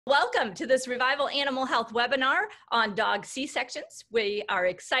Welcome to this Revival Animal Health webinar on dog C-sections. We are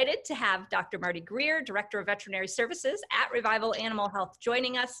excited to have Dr. Marty Greer, Director of Veterinary Services at Revival Animal Health,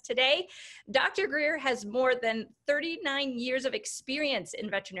 joining us today. Dr. Greer has more than 39 years of experience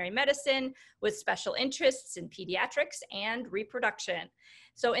in veterinary medicine with special interests in pediatrics and reproduction.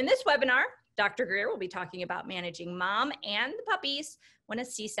 So in this webinar, Dr. Greer will be talking about managing mom and the puppies when a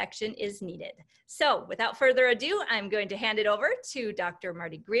C-section is needed. So without further ado, I'm going to hand it over to Dr.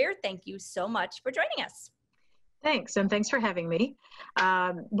 Marty Greer. Thank you so much for joining us. Thanks, and thanks for having me.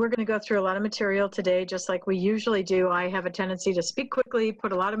 We're going to go through a lot of material today, just like we usually do. I have a tendency to speak quickly,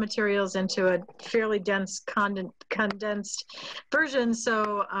 put a lot of materials into a fairly dense, condensed version,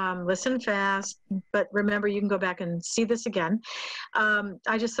 so listen fast, but remember you can go back and see this again.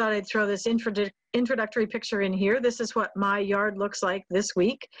 I just thought I'd throw this introductory picture in here. This is what my yard looks like this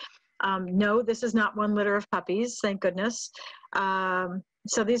week. No, this is not one litter of puppies, thank goodness.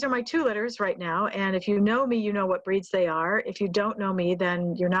 So these are my 2 litters right now, and if you know me, you know what breeds they are. If you don't know me,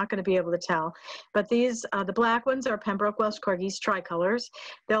 then you're not going to be able to tell. But these, the black ones are Pembroke Welsh Corgis, tricolors.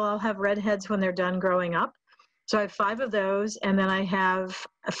 They'll all have red heads when they're done growing up. So I have 5 of those, and then I have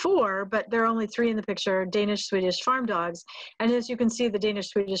 4, but there are only 3 in the picture, Danish Swedish farm dogs. And as you can see, the Danish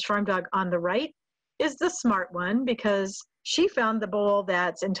Swedish farm dog on the right is the smart one because she found the bowl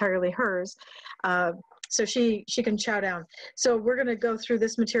that's entirely hers. So she can chow down. So we're going to go through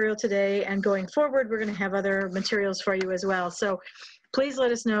this material today, and going forward, we're going to have other materials for you as well. So please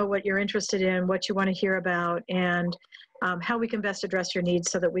let us know what you're interested in, what you want to hear about, and how we can best address your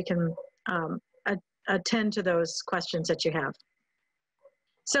needs so that we can attend to those questions that you have.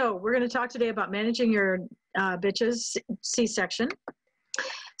 So we're going to talk today about managing your bitch's C-section.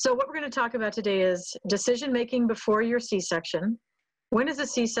 So what we're going to talk about today is decision-making before your C-section. When is a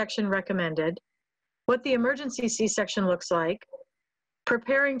C-section recommended? What the emergency C-section looks like,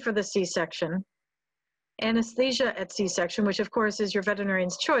 preparing for the C-section, anesthesia at C-section, which of course is your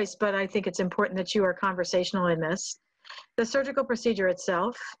veterinarian's choice, but I think it's important that you are conversational in this, the surgical procedure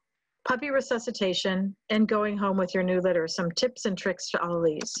itself, puppy resuscitation, and going home with your new litter, some tips and tricks to all of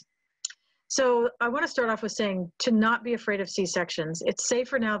these. So I want to start off with saying to not be afraid of C-sections. It's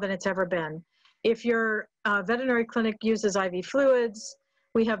safer now than it's ever been. If your veterinary clinic uses IV fluids,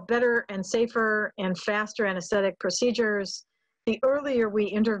 we have better and safer and faster anesthetic procedures. The earlier we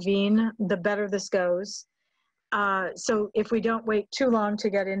intervene, the better this goes. So if we don't wait too long to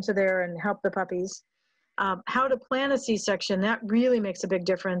get into there and help the puppies, how to plan a C-section, that really makes a big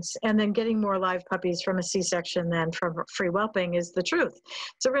difference. And then getting more live puppies from a C-section than from free whelping is the truth.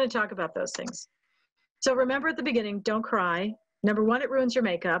 So we're going to talk about those things. So remember at the beginning, don't cry. Number 1, it ruins your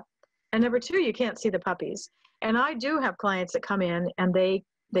makeup. And number 2, you can't see the puppies. And I do have clients that come in and they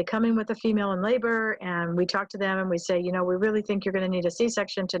come in with a female in labor, and we talk to them and we say, you know, we really think you're going to need a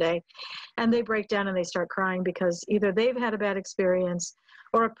C-section today. And they break down and they start crying because either they've had a bad experience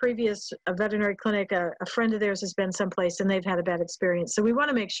or a veterinary clinic, a friend of theirs has been someplace and they've had a bad experience. So we want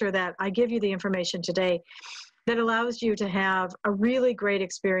to make sure that I give you the information today that allows you to have a really great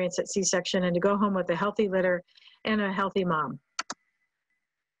experience at C-section and to go home with a healthy litter and a healthy mom.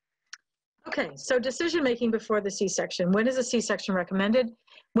 Okay, so decision-making before the C-section. When is a C-section recommended?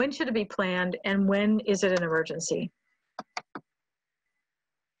 When should it be planned? And when is it an emergency?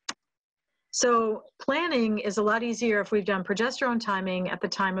 So planning is a lot easier if we've done progesterone timing at the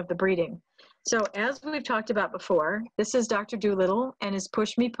time of the breeding. So as we've talked about before, this is Dr. Doolittle and his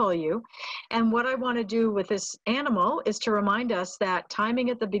Push Me, Pull You. And what I want to do with this animal is to remind us that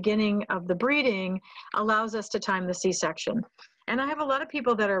timing at the beginning of the breeding allows us to time the C-section. And I have a lot of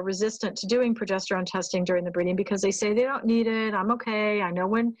people that are resistant to doing progesterone testing during the breeding because they say they don't need it, I'm okay, I know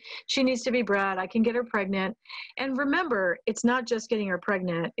when she needs to be bred, I can get her pregnant. And remember, it's not just getting her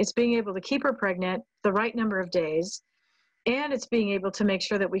pregnant, it's being able to keep her pregnant the right number of days, and it's being able to make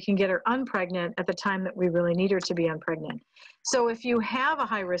sure that we can get her unpregnant at the time that we really need her to be unpregnant. So if you have a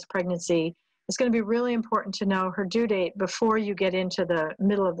high-risk pregnancy, it's going to be really important to know her due date before you get into the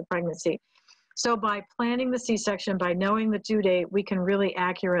middle of the pregnancy. So by planning the C-section, by knowing the due date, we can really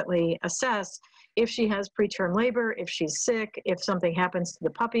accurately assess if she has preterm labor, if she's sick, if something happens to the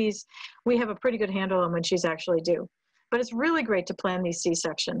puppies. We have a pretty good handle on when she's actually due. But it's really great to plan these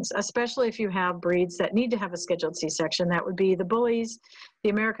C-sections, especially if you have breeds that need to have a scheduled C-section. That would be the bullies, the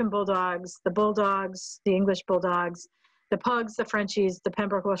American bulldogs, the English bulldogs, the pugs, the Frenchies, the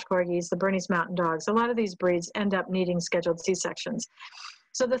Pembroke Welsh Corgis, the Bernese mountain dogs. A lot of these breeds end up needing scheduled C-sections.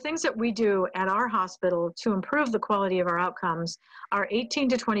 So the things that we do at our hospital to improve the quality of our outcomes are 18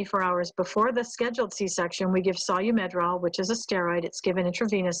 to 24 hours before the scheduled C-section, we give Solumedrol, which is a steroid. It's given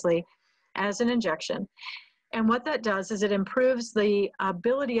intravenously as an injection. And what that does is it improves the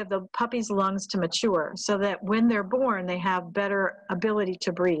ability of the puppy's lungs to mature so that when they're born, they have better ability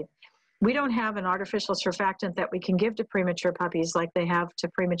to breathe. We don't have an artificial surfactant that we can give to premature puppies like they have to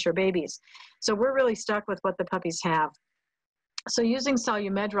premature babies. So we're really stuck with what the puppies have. So using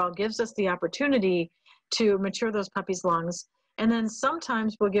Solumedrol gives us the opportunity to mature those puppies' lungs. And then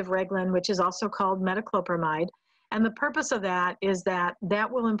sometimes we'll give Reglan, which is also called metoclopramide. And the purpose of that is that that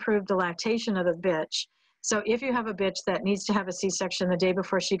will improve the lactation of the bitch. So if you have a bitch that needs to have a C-section the day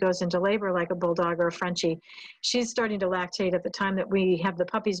before she goes into labor, like a bulldog or a Frenchie, she's starting to lactate at the time that we have the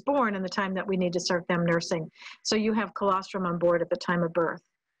puppies born and the time that we need to start them nursing. So you have colostrum on board at the time of birth.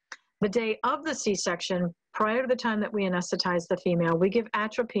 The day of the C-section, prior to the time that we anesthetize the female, we give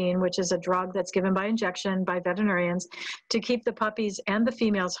atropine, which is a drug that's given by injection by veterinarians to keep the puppies and the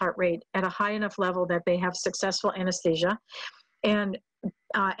female's heart rate at a high enough level that they have successful anesthesia. And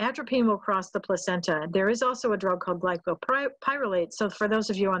atropine will cross the placenta. There is also a drug called glycopyrrolate. So for those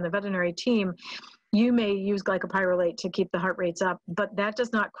of you on the veterinary team, you may use glycopyrrolate to keep the heart rates up, but that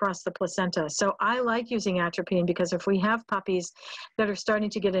does not cross the placenta. So I like using atropine because if we have puppies that are starting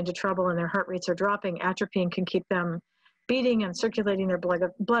to get into trouble and their heart rates are dropping, atropine can keep them beating and circulating their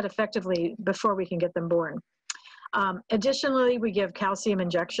blood effectively before we can get them born. Additionally, we give calcium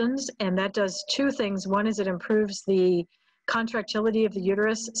injections, and that does two things. One is it improves the contractility of the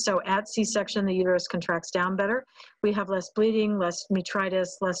uterus. So at C-section, the uterus contracts down better. We have less bleeding, less metritis,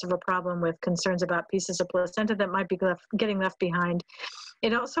 less of a problem with concerns about pieces of placenta that might be getting left behind.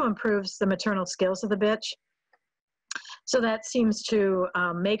 It also improves the maternal skills of the bitch. So that seems to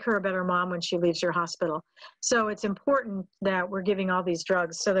make her a better mom when she leaves your hospital. So it's important that we're giving all these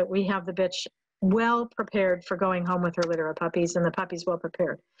drugs so that we have the bitch well prepared for going home with her litter of puppies and the puppies well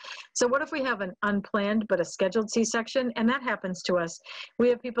prepared. So what if we have an unplanned but a scheduled C-section? And that happens to us. We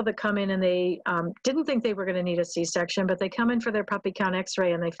have people that come in and they didn't think they were going to need a C-section, but they come in for their puppy count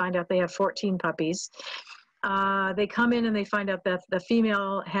x-ray and they find out they have 14 puppies. They come in and they find out that the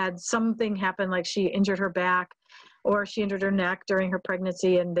female had something happen, like she injured her back or she injured her neck during her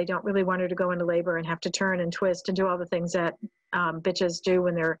pregnancy, and they don't really want her to go into labor and have to turn and twist and do all the things that bitches do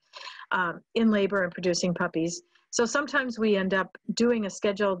when they're in labor and producing puppies. So sometimes we end up doing a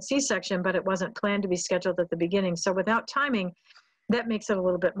scheduled C-section, but it wasn't planned to be scheduled at the beginning. So without timing, that makes it a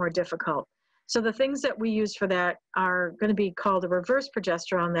little bit more difficult. So the things that we use for that are going to be called a reverse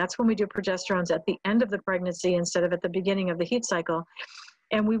progesterone. That's when we do progesterones at the end of the pregnancy instead of at the beginning of the heat cycle.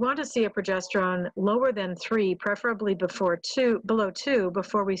 And we want to see a progesterone lower than 3, preferably below 2,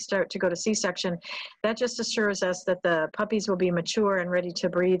 before we start to go to C-section. That just assures us that the puppies will be mature and ready to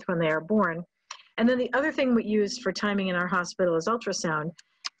breathe when they are born. And then the other thing we use for timing in our hospital is ultrasound.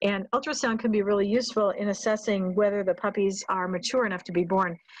 And ultrasound can be really useful in assessing whether the puppies are mature enough to be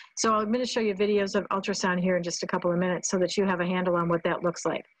born. So I'm going to show you videos of ultrasound here in just a couple of minutes so that you have a handle on what that looks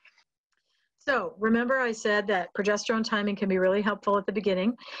like. So remember I said that progesterone timing can be really helpful at the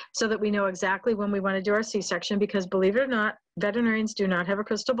beginning so that we know exactly when we want to do our C-section, because believe it or not, veterinarians do not have a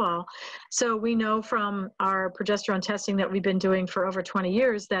crystal ball. So we know from our progesterone testing that we've been doing for over 20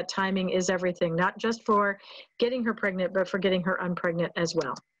 years that timing is everything, not just for getting her pregnant, but for getting her unpregnant as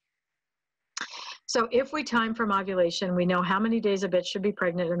well. So if we time from ovulation, we know how many days a bitch should be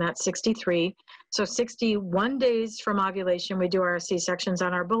pregnant, and that's 63. So 61 days from ovulation, we do our C-sections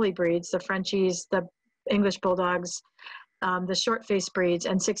on our bully breeds, the Frenchies, the English Bulldogs, the short-faced breeds,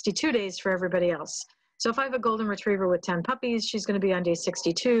 and 62 days for everybody else. So if I have a golden retriever with 10 puppies, she's going to be on day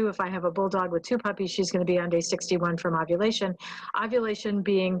 62. If I have a bulldog with 2 puppies, she's going to be on day 61 from ovulation, ovulation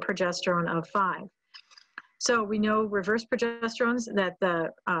being progesterone of 5. So we know reverse progesterones, that the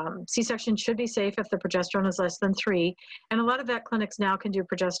C-section should be safe if the progesterone is less than 3. And a lot of vet clinics now can do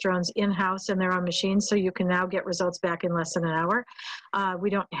progesterones in-house in their own machines, so you can now get results back in less than an hour. We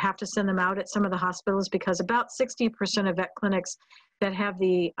don't have to send them out at some of the hospitals because about 60% of vet clinics that have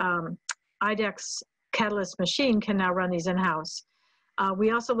the IDEX Catalyst machine can now run these in-house. We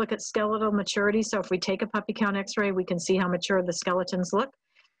also look at skeletal maturity. So if we take a puppy count x-ray, we can see how mature the skeletons look.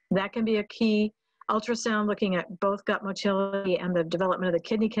 That can be a key. Ultrasound, looking at both gut motility and the development of the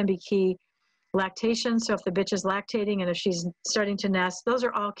kidney, can be key. Lactation, so if the bitch is lactating and if she's starting to nest, those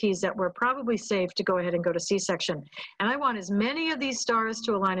are all keys that we're probably safe to go ahead and go to C-section. And I want as many of these stars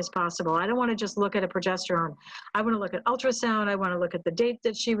to align as possible. I don't want to just look at a progesterone. I want to look at ultrasound. I want to look at the date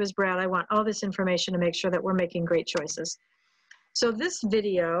that she was bred. I want all this information to make sure that we're making great choices. So this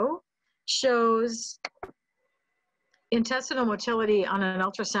video shows intestinal motility on an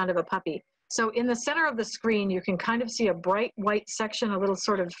ultrasound of a puppy. So in the center of the screen, you can kind of see a bright white section, a little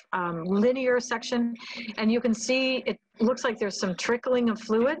sort of linear section, and you can see it looks like there's some trickling of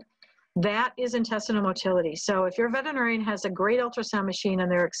fluid. That is intestinal motility. So if your veterinarian has a great ultrasound machine and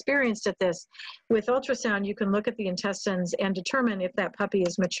they're experienced at this, with ultrasound, you can look at the intestines and determine if that puppy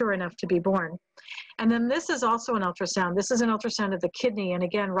is mature enough to be born. And then this is also an ultrasound. This is an ultrasound of the kidney. And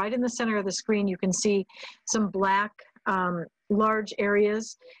again, right in the center of the screen, you can see some black, large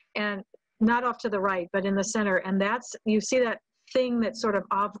areas, and not off to the right, but in the center. And that's, you see that thing that's sort of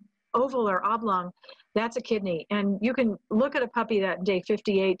oval or oblong, that's a kidney. And you can look at a puppy that day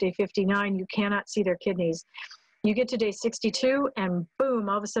 58, day 59, you cannot see their kidneys. You get to day 62 and boom,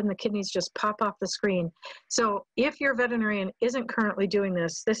 all of a sudden the kidneys just pop off the screen. So if your veterinarian isn't currently doing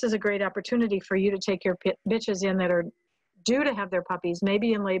this, this is a great opportunity for you to take your bitches in that are due to have their puppies,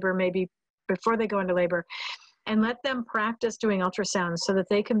 maybe in labor, maybe before they go into labor, and let them practice doing ultrasounds so that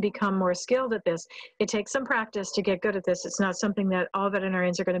they can become more skilled at this. It takes some practice to get good at this. It's not something that all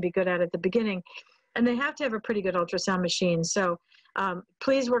veterinarians are going to be good at the beginning. And they have to have a pretty good ultrasound machine. So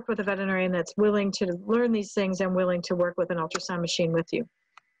please work with a veterinarian that's willing to learn these things and willing to work with an ultrasound machine with you.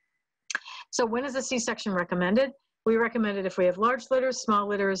 So when is a C-section recommended? We recommend it if we have large litters, small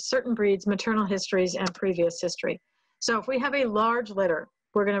litters, certain breeds, maternal histories, and previous history. So if we have a large litter,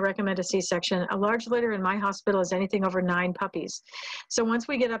 we're going to recommend a C-section. A large litter in my hospital is anything over 9 puppies. So once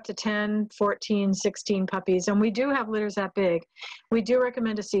we get up to 10, 14, 16 puppies, and we do have litters that big, we do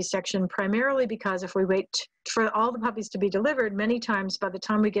recommend a C-section, primarily because if we wait for all the puppies to be delivered, many times by the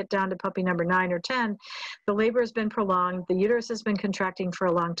time we get down to puppy number 9 or 10, the labor has been prolonged, the uterus has been contracting for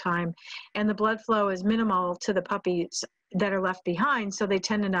a long time, and the blood flow is minimal to the puppies that are left behind, so they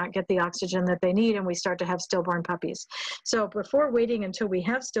tend to not get the oxygen that they need, and we start to have stillborn puppies. So before waiting until we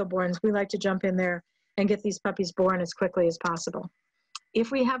have stillborns, we like to jump in there and get these puppies born as quickly as possible. If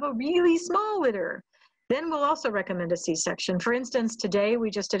we have a really small litter, then we'll also recommend a C-section. For instance, today we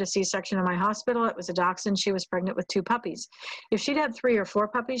just did a C-section in my hospital. It was a dachshund. She was pregnant with 2 puppies. If she'd had 3 or 4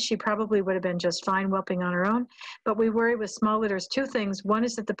 puppies, she probably would have been just fine whelping on her own. But we worry with small litters 2 things. One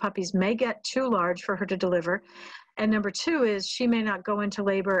is that the puppies may get too large for her to deliver. And number 2 is she may not go into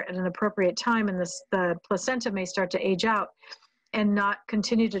labor at an appropriate time, and the placenta may start to age out and not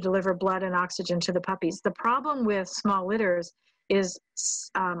continue to deliver blood and oxygen to the puppies. The problem with small litters is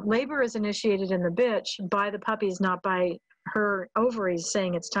labor is initiated in the bitch by the puppies, not by her ovaries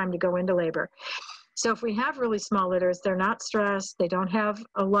saying it's time to go into labor. So if we have really small litters, they're not stressed, they don't have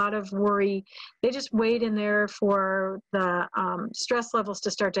a lot of worry, they just wait in there for the stress levels to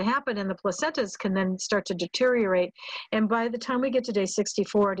start to happen, and the placentas can then start to deteriorate. And by the time we get to day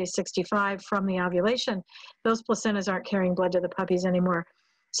 64, day 65 from the ovulation, those placentas aren't carrying blood to the puppies anymore.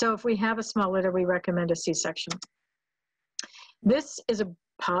 So if we have a small litter, we recommend a C-section. This is a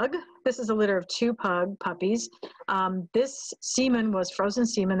pug. This is a litter of 2 pug puppies. This semen was frozen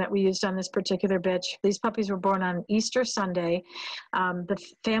semen that we used on this particular bitch. These puppies were born on Easter Sunday. The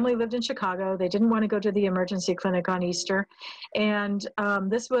family lived in Chicago. They didn't want to go to the emergency clinic on Easter. And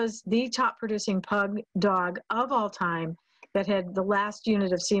this was the top producing pug dog of all time that had the last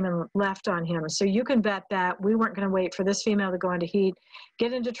unit of semen left on him. So you can bet that we weren't going to wait for this female to go into heat,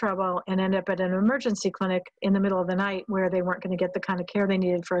 get into trouble, and end up at an emergency clinic in the middle of the night where they weren't going to get the kind of care they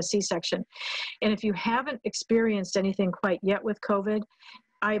needed for a C-section. And if you haven't experienced anything quite yet with COVID,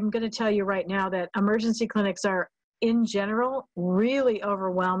 I'm going to tell you right now that emergency clinics are, in general, really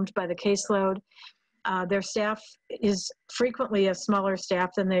overwhelmed by the caseload. Their staff is frequently a smaller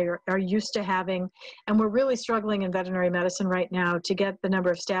staff than they are used to having, and we're really struggling in veterinary medicine right now to get the number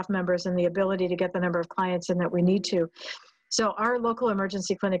of staff members and the ability to get the number of clients in that we need to. So our local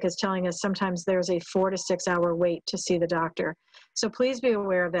emergency clinic is telling us sometimes there's a 4 to 6 hour wait to see the doctor. So please be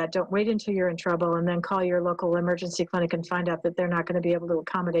aware of that. Don't wait until you're in trouble and then call your local emergency clinic and find out that they're not going to be able to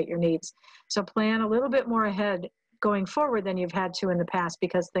accommodate your needs. So plan a little bit more ahead going forward than you've had to in the past,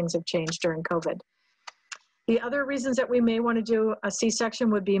 because things have changed during COVID. The other reasons that we may want to do a C-section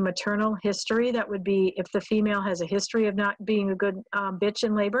would be maternal history. That would be if the female has a history of not being a good bitch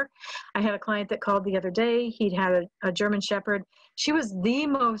in labor. I had a client that called the other day. He'd had a German Shepherd. She was the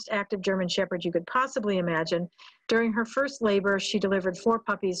most active German Shepherd you could possibly imagine. During her first labor, she delivered 4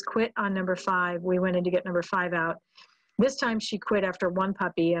 puppies, quit on number 5. We went in to get number 5 out. This time she quit after 1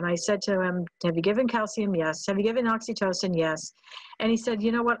 puppy, and I said to him, have you given calcium? Yes. Have you given oxytocin? Yes. And he said,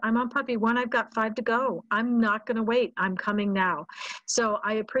 you know what, I'm on puppy 1, I've got 5 to go. I'm not going to wait. I'm coming now. So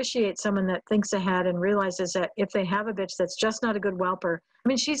I appreciate someone that thinks ahead and realizes that if they have a bitch that's just not a good whelper, I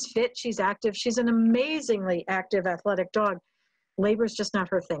mean, she's fit, she's active, she's an amazingly active, athletic dog. Labor's just not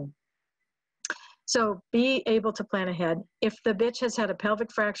her thing. So be able to plan ahead. If the bitch has had a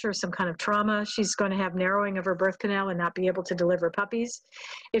pelvic fracture, some kind of trauma, she's going to have narrowing of her birth canal and not be able to deliver puppies.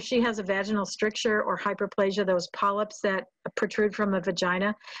 If she has a vaginal stricture or hyperplasia, those polyps that protrude from the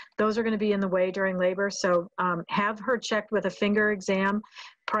vagina, those are going to be in the way during labor. So have her checked with a finger exam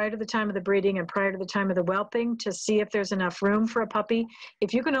prior to the time of the breeding and prior to the time of the whelping to see if there's enough room for a puppy.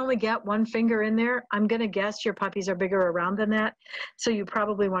 If you can only get one finger in there, I'm going to guess your puppies are bigger around than that. So you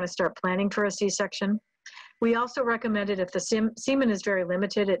probably want to start planning for a C-section. We also recommended if the semen is very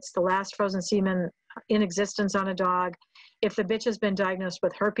limited, it's the last frozen semen in existence on a dog. If the bitch has been diagnosed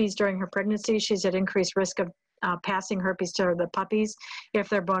with herpes during her pregnancy, she's at increased risk of passing herpes to the puppies if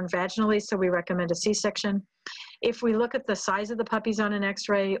they're born vaginally, so we recommend a C-section. If we look at the size of the puppies on an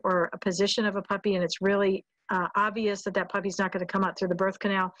x-ray or a position of a puppy and it's really obvious that that puppy's not going to come out through the birth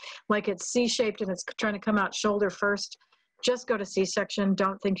canal, like it's C-shaped and it's trying to come out shoulder first, just go to C-section.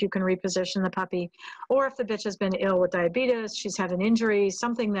 Don't think you can reposition the puppy. Or if the bitch has been ill with diabetes, she's had an injury,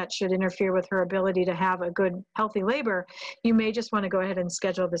 something that should interfere with her ability to have a good, healthy labor, you may just want to go ahead and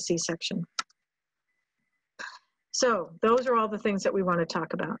schedule the C-section. So those are all the things that we want to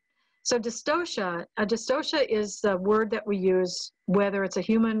talk about. So dystocia, a dystocia is the word that we use whether it's a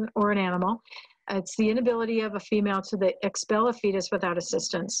human or an animal. It's the inability of a female to expel a fetus without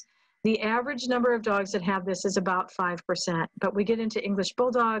assistance. The average number of dogs that have this is about 5%, but we get into English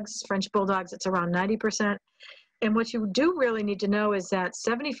bulldogs, French bulldogs, it's around 90%. And what you do really need to know is that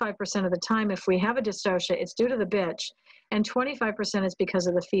 75% of the time, if we have a dystocia, it's due to the bitch, and 25% is because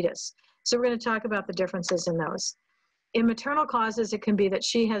of the fetus. So we're going to talk about the differences in those. In maternal causes, it can be that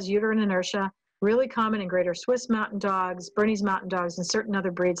she has uterine inertia, really common in greater Swiss mountain dogs, Bernese mountain dogs, and certain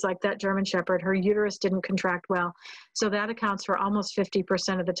other breeds like that German Shepherd. Her uterus didn't contract well. So that accounts for almost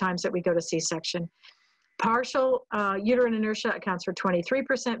 50% of the times that we go to C-section. Partial uterine inertia accounts for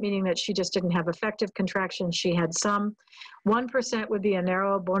 23%, meaning that she just didn't have effective contraction. She had some. 1% would be a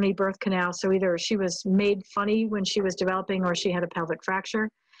narrow, bony birth canal. So either she was made funny when she was developing or she had a pelvic fracture.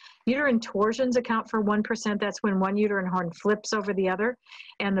 Uterine torsions account for 1%. That's when one uterine horn flips over the other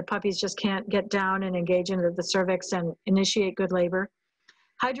and the puppies just can't get down and engage into the cervix and initiate good labor.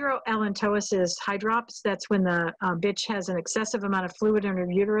 Hydroallantosis is hydrops. That's when the bitch has an excessive amount of fluid in her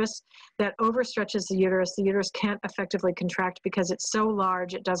uterus that overstretches the uterus. The uterus can't effectively contract because it's so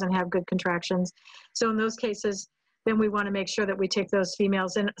large, it doesn't have good contractions. So in those cases, then we want to make sure that we take those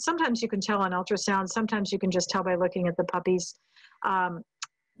females. And sometimes you can tell on ultrasound. Sometimes you can just tell by looking at the puppies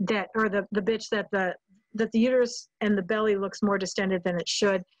the bitch that the uterus and the belly looks more distended than it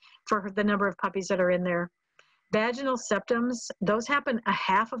should for the number of puppies that are in there. Vaginal septums, those happen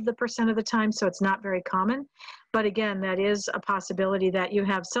 0.5% of the time, so it's not very common. But again, that is a possibility that you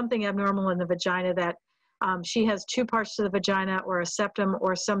have something abnormal in the vagina, that she has two parts to the vagina or a septum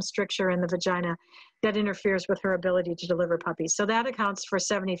or some stricture in the vagina that interferes with her ability to deliver puppies. So that accounts for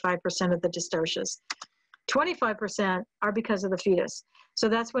 75% of the dystocias. 25% are because of the fetus. So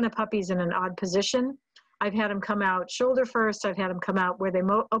that's when a puppy's in an odd position. I've had them come out shoulder first. I've had them come out where they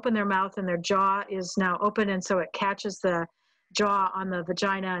open their mouth and their jaw is now open, and so it catches the jaw on the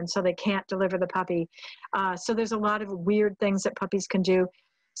vagina, and so they can't deliver the puppy. So there's a lot of weird things that puppies can do.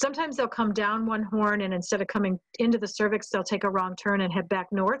 Sometimes they'll come down one horn, and instead of coming into the cervix, they'll take a wrong turn and head back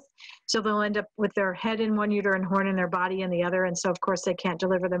north. So they'll end up with their head in one uterine horn and their body in the other, and so of course they can't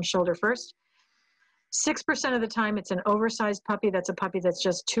deliver them shoulder first. 6% of the time, it's an oversized puppy. That's a puppy that's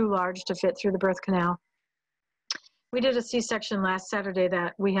just too large to fit through the birth canal. We did a C-section last Saturday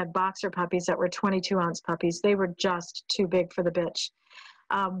that we had boxer puppies that were 22-ounce puppies. They were just too big for the bitch.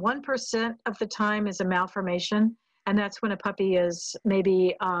 1% of the time is a malformation, and that's when a puppy is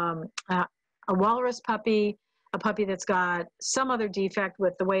maybe a walrus puppy, a puppy that's got some other defect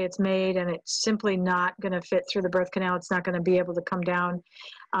with the way it's made, and it's simply not going to fit through the birth canal. It's not going to be able to come down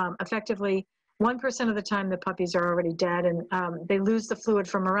effectively. 1% of the time, the puppies are already dead, and they lose the fluid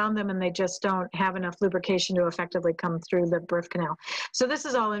from around them, and they just don't have enough lubrication to effectively come through the birth canal. So this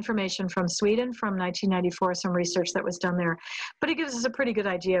is all information from Sweden from 1994, some research that was done there. But it gives us a pretty good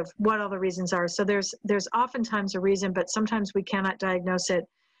idea of what all the reasons are. So there's oftentimes a reason, but sometimes we cannot diagnose it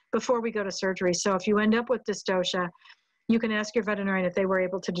before we go to surgery. So if you end up with dystocia, you can ask your veterinarian if they were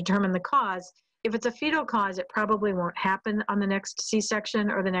able to determine the cause. If it's a fetal cause, it probably won't happen on the next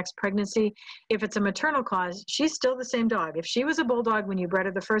C-section or the next pregnancy. If it's a maternal cause, she's still the same dog. If she was a bulldog when you bred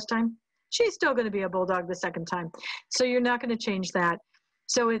her the first time, she's still going to be a bulldog the second time. So you're not going to change that.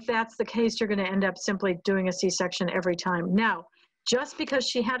 So if that's the case, you're going to end up simply doing a C-section every time. Now, just because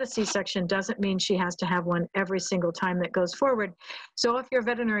she had a C-section doesn't mean she has to have one every single time that goes forward. So if your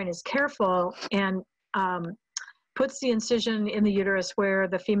veterinarian is careful and puts the incision in the uterus where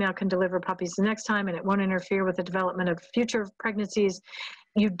the female can deliver puppies the next time, and it won't interfere with the development of future pregnancies.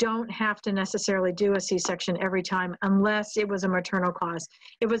 You don't have to necessarily do a C-section every time unless it was a maternal cause.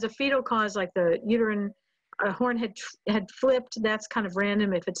 If it was a fetal cause, like the uterine horn had flipped, that's kind of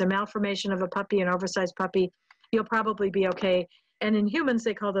random. If it's a malformation of a puppy, an oversized puppy, you'll probably be okay. And in humans,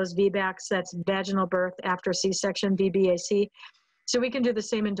 they call those VBACs. That's vaginal birth after C-section, VBAC. So we can do the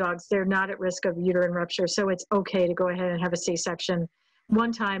same in dogs. They're not at risk of uterine rupture, so it's okay to go ahead and have a C-section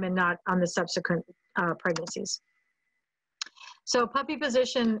one time and not on the subsequent pregnancies. So puppy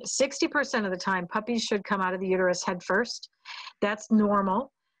position, 60% of the time, puppies should come out of the uterus head first. That's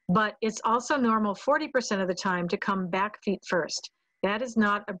normal, but it's also normal 40% of the time to come back feet first. That is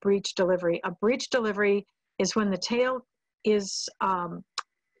not a breech delivery. A breech delivery is when the tail is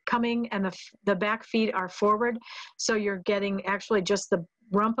coming and the back feet are forward. So you're getting actually just the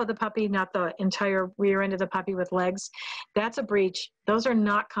rump of the puppy, not the entire rear end of the puppy with legs. That's a breech. Those are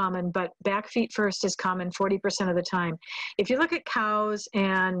not common, but back feet first is common 40% of the time. If you look at cows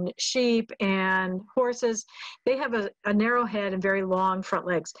and sheep and horses, they have a narrow head and very long front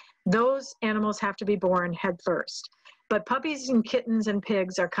legs. Those animals have to be born head first. But puppies and kittens and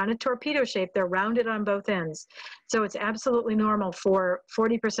pigs are kind of torpedo shaped. They're rounded on both ends. So it's absolutely normal for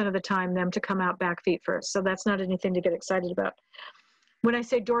 40% of the time them to come out back feet first. So that's not anything to get excited about. When I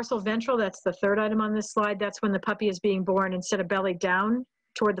say dorsal ventral, that's the third item on this slide. That's when the puppy is being born. Instead of belly down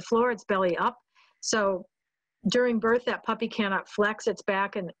toward the floor, it's belly up. So during birth, that puppy cannot flex its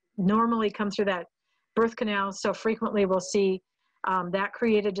back and normally come through that birth canal. So frequently we'll see that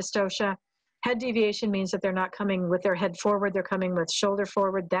created dystocia. Head deviation means that they're not coming with their head forward, they're coming with shoulder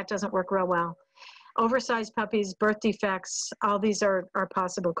forward. That doesn't work real well. Oversized puppies, birth defects, all these are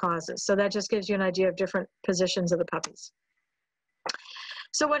possible causes. So that just gives you an idea of different positions of the puppies.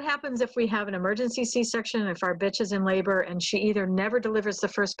 So what happens if we have an emergency C-section, if our bitch is in labor and she either never delivers the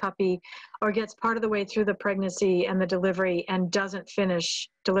first puppy or gets part of the way through the pregnancy and the delivery and doesn't finish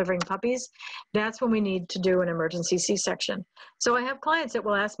delivering puppies? That's when we need to do an emergency C-section. So I have clients that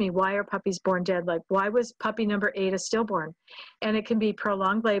will ask me, why are puppies born dead? Like, why was puppy number 8 a stillborn? And it can be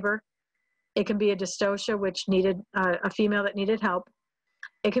prolonged labor. It can be a dystocia, which needed a female that needed help.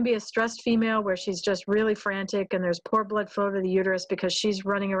 It can be a stressed female where she's just really frantic and there's poor blood flow to the uterus because she's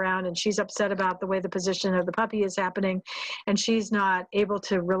running around and she's upset about the way the position of the puppy is happening and she's not able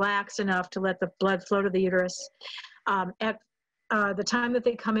to relax enough to let the blood flow to the uterus. At the time that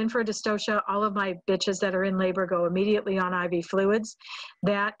they come in for a dystocia, all of my bitches that are in labor go immediately on IV fluids.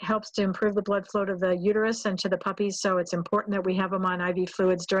 That helps to improve the blood flow to the uterus and to the puppies, so it's important that we have them on IV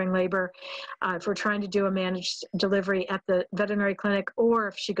fluids during labor. If we're trying to do a managed delivery at the veterinary clinic or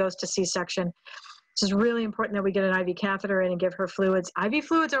if she goes to C-section, it's really important that we get an IV catheter in and give her fluids. IV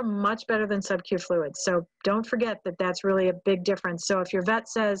fluids are much better than sub-Q fluids, so don't forget that that's really a big difference. So if your vet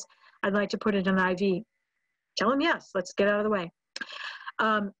says, I'd like to put it in an IV, tell them yes, let's get out of the way.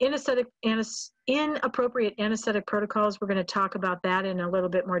 Inappropriate anesthetic protocols, we're going to talk about that in a little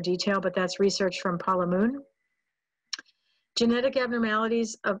bit more detail, but that's research from Paula Moon. Genetic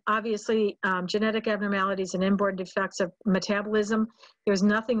abnormalities, obviously genetic abnormalities and inborn defects of metabolism, there's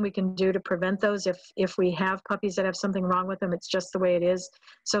nothing we can do to prevent those. If we have puppies that have something wrong with them, it's just the way it is.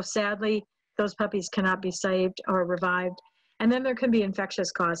 So sadly, those puppies cannot be saved or revived. And then there can be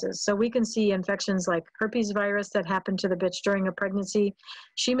infectious causes. So we can see infections like herpes virus that happened to the bitch during a pregnancy.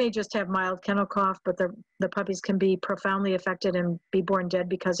 She may just have mild kennel cough, but the puppies can be profoundly affected and be born dead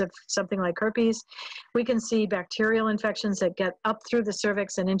because of something like herpes. We can see bacterial infections that get up through the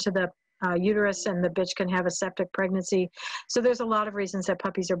cervix and into the uterus, and the bitch can have a septic pregnancy. So there's a lot of reasons that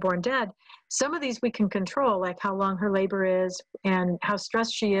puppies are born dead. Some of these we can control, like how long her labor is and how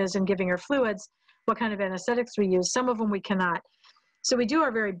stressed she is and giving her fluids, what kind of anesthetics we use. Some of them we cannot. So we do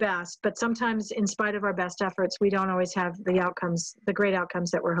our very best, but sometimes in spite of our best efforts, we don't always have the outcomes, the great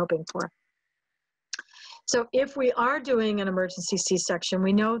outcomes that we're hoping for. So if we are doing an emergency C-section,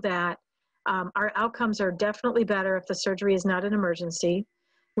 we know that our outcomes are definitely better if the surgery is not an emergency.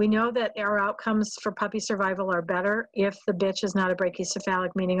 We know that our outcomes for puppy survival are better if the bitch is not a brachycephalic,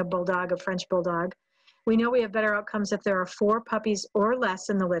 meaning a bulldog, a French bulldog. We know we have better outcomes if there are 4 puppies or less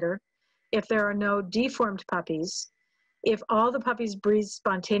in the litter, if there are no deformed puppies, if all the puppies breathe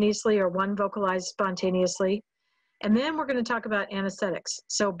spontaneously or one vocalized spontaneously. And then we're going to talk about anesthetics.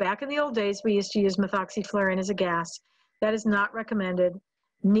 So back in the old days, we used to use methoxyflurane as a gas. That is not recommended.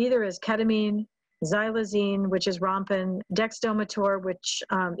 Neither is ketamine, xylazine, which is Rompin, dexdomitor, which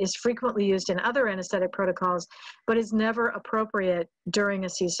is frequently used in other anesthetic protocols, but is never appropriate during a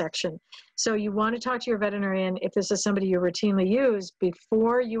C-section. So you want to talk to your veterinarian if this is somebody you routinely use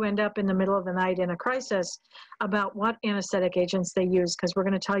before you end up in the middle of the night in a crisis about what anesthetic agents they use, because we're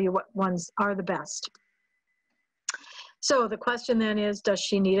going to tell you what ones are the best. So the question then is, does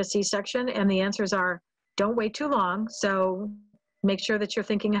she need a C-section? And the answers are, don't wait too long. So make sure that you're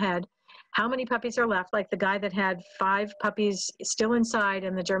thinking ahead. How many puppies are left? Like the guy that had 5 puppies still inside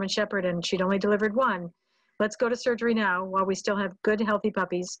and the German Shepherd, and she'd only delivered 1. Let's go to surgery now while we still have good, healthy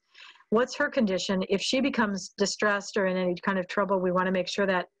puppies. What's her condition? If she becomes distressed or in any kind of trouble, we want to make sure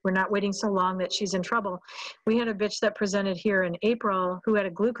that we're not waiting so long that she's in trouble. We had a bitch that presented here in April who had a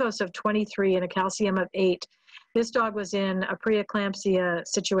glucose of 23 and a calcium of 8. This dog was in a preeclampsia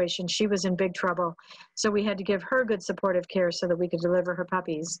situation. She was in big trouble. So we had to give her good supportive care so that we could deliver her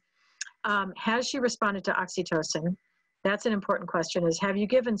puppies. Has she responded to oxytocin? That's an important question, is have you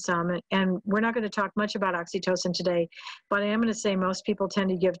given some? And we're not going to talk much about oxytocin today, but I am going to say most people tend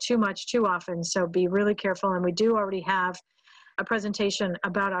to give too much too often, so be really careful. And we do already have a presentation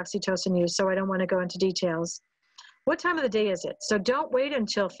about oxytocin use, so I don't want to go into details. What time of the day is it? So don't wait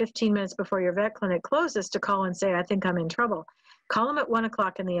until 15 minutes before your vet clinic closes to call and say, I think I'm in trouble. Call them at 1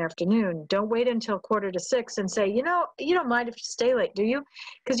 o'clock in the afternoon. Don't wait until 5:45 and say, you know, you don't mind if you stay late, do you?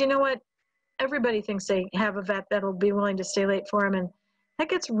 Because you know what? Everybody thinks they have a vet that'll be willing to stay late for them. And that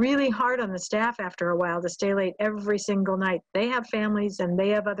gets really hard on the staff after a while to stay late every single night. They have families and they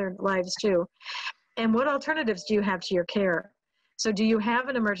have other lives too. And what alternatives do you have to your care? So do you have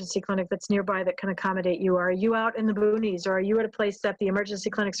an emergency clinic that's nearby that can accommodate you? Or are you out in the boonies? Or are you at a place that the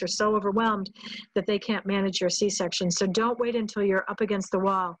emergency clinics are so overwhelmed that they can't manage your C-section? So don't wait until you're up against the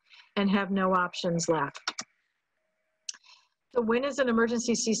wall and have no options left. So when is an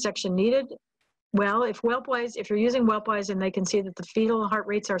emergency C-section needed? Well, if you're using Whelpwise and they can see that the fetal heart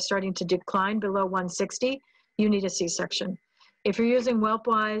rates are starting to decline below 160, you need a C-section. If you're using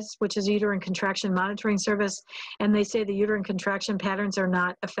Whelpwise, which is a uterine contraction monitoring service, and they say the uterine contraction patterns are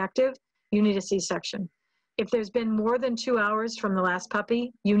not effective, you need a C-section. If there's been more than 2 hours from the last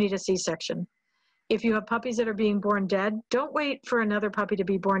puppy, you need a C-section. If you have puppies that are being born dead, don't wait for another puppy to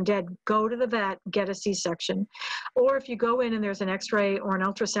be born dead. Go to the vet, get a C-section. Or if you go in and there's an x-ray or an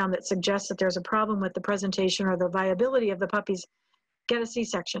ultrasound that suggests that there's a problem with the presentation or the viability of the puppies, get a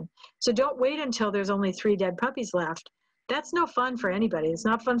C-section. So don't wait until there's only 3 dead puppies left. That's no fun for anybody. It's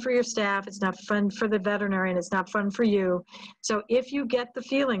not fun for your staff. It's not fun for the veterinarian. It's not fun for you. So if you get the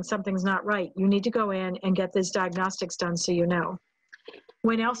feeling something's not right, you need to go in and get these diagnostics done so you know.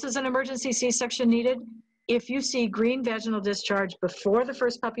 When else is an emergency C-section needed? If you see green vaginal discharge before the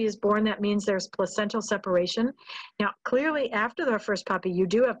first puppy is born, that means there's placental separation. Now, clearly after the first puppy, you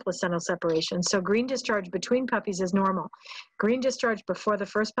do have placental separation. So green discharge between puppies is normal. Green discharge before the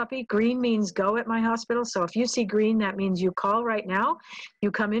first puppy, green means go at my hospital. So if you see green, that means you call right now, you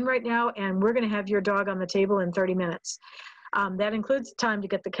come in right now, and we're going to have your dog on the table in 30 minutes. That includes time to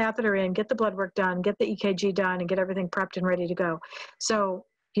get the catheter in, get the blood work done, get the EKG done, and get everything prepped and ready to go. So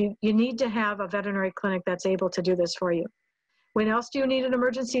you need to have a veterinary clinic that's able to do this for you. When else do you need an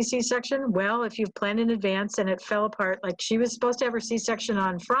emergency C-section? Well, if you've planned in advance and it fell apart, like she was supposed to have her C-section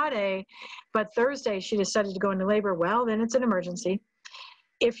on Friday, but Thursday she decided to go into labor, well, then it's an emergency.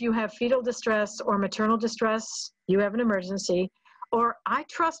 If you have fetal distress or maternal distress, you have an emergency. Or I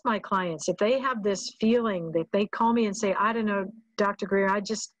trust my clients. If they have this feeling that they call me and say, I don't know, Dr. Greer, I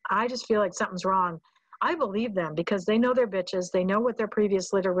just feel like something's wrong. I believe them because they know their bitches. They know what their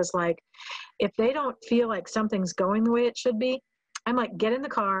previous litter was like. If they don't feel like something's going the way it should be, I'm like, get in the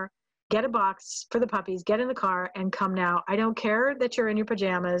car, get a box for the puppies, get in the car and come now. I don't care that you're in your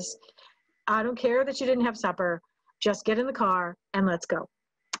pajamas. I don't care that you didn't have supper. Just get in the car and let's go.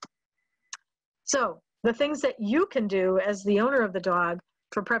 So the things that you can do as the owner of the dog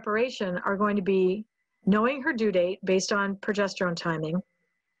for preparation are going to be knowing her due date based on progesterone timing,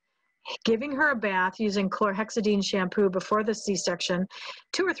 giving her a bath using chlorhexidine shampoo before the C-section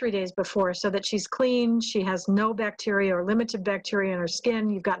 2 or 3 days before so that she's clean, she has no bacteria or limited bacteria in her skin,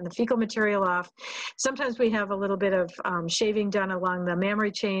 you've gotten the fecal material off. Sometimes we have a little bit of shaving done along the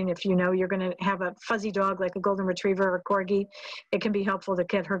mammary chain. If you know you're going to have a fuzzy dog like a golden retriever or corgi, it can be helpful to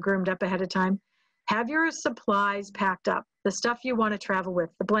get her groomed up ahead of time. Have your supplies packed up, the stuff you want to travel with,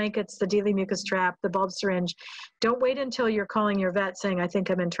 the blankets, the Dealy mucus trap, the bulb syringe. Don't wait until you're calling your vet saying, I think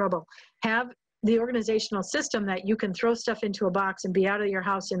I'm in trouble. Have the organizational system that you can throw stuff into a box and be out of your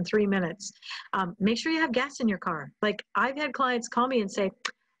house in 3 minutes. Make sure you have gas in your car. Like I've had clients call me and say,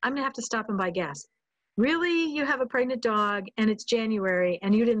 I'm going to have to stop and buy gas. Really, you have a pregnant dog and it's January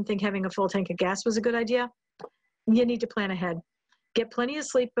and you didn't think having a full tank of gas was a good idea? You need to plan ahead. Get plenty of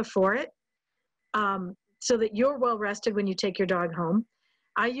sleep before it, so that you're well rested when you take your dog home.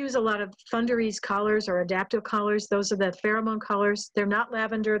 I use a lot of Fundaries collars or Adapto collars. Those are the pheromone collars. They're not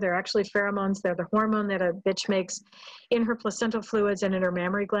lavender. They're actually pheromones. They're the hormone that a bitch makes in her placental fluids and in her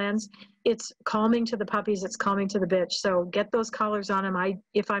mammary glands. It's calming to the puppies. It's calming to the bitch. So get those collars on them.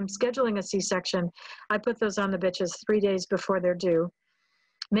 If I'm scheduling a C-section, I put those on the bitches 3 days before they're due.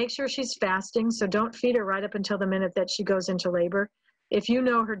 Make sure she's fasting. So don't feed her right up until the minute that she goes into labor, if you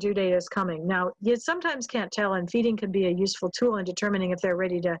know her due date is coming. Now, you sometimes can't tell, and feeding can be a useful tool in determining if they're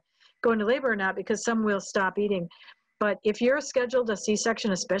ready to go into labor or not, because some will stop eating. But if you're scheduled a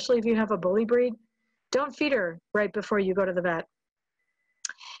C-section, especially if you have a bully breed, don't feed her right before you go to the vet.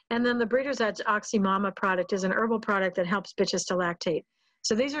 And then the Breeder's Edge Oxymama product is an herbal product that helps bitches to lactate.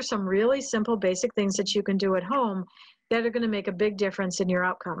 So these are some really simple, basic things that you can do at home that are going to make a big difference in your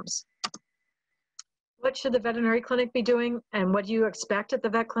outcomes. What should the veterinary clinic be doing, and what do you expect at the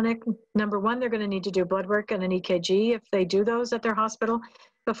vet clinic? Number one, they're going to need to do blood work and an EKG if they do those at their hospital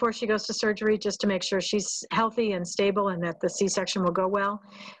before she goes to surgery, just to make sure she's healthy and stable and that the C-section will go well.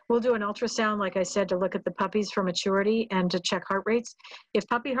 We'll do an ultrasound, like I said, to look at the puppies for maturity and to check heart rates. If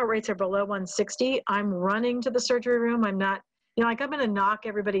puppy heart rates are below 160, I'm running to the surgery room. I'm not, I'm going to knock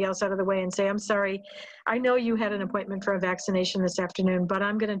everybody else out of the way and say, I'm sorry, I know you had an appointment for a vaccination this afternoon, but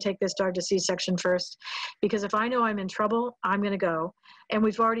I'm going to take this dog to C-section first, because if I know I'm in trouble, I'm going to go. And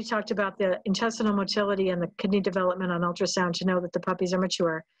we've already talked about the intestinal motility and the kidney development on ultrasound to know that the puppies are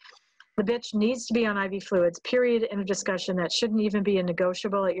mature. The bitch needs to be on IV fluids, period, in a discussion. That shouldn't even be a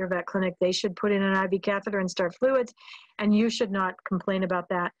negotiable at your vet clinic. They should put in an IV catheter and start fluids, and you should not complain about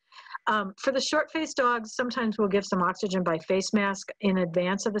that. For the short-faced dogs, sometimes we'll give some oxygen by face mask in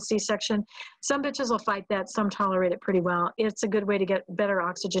advance of the C-section. Some bitches will fight that. Some tolerate it pretty well. It's a good way to get better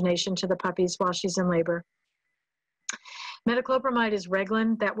oxygenation to the puppies while she's in labor. Metoclopramide is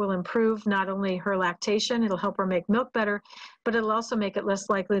Reglan. That will improve not only her lactation, it'll help her make milk better, but it'll also make it less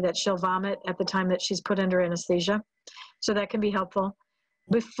likely that she'll vomit at the time that she's put under anesthesia. So that can be helpful.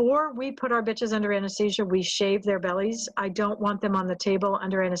 Before we put our bitches under anesthesia, we shave their bellies. I don't want them on the table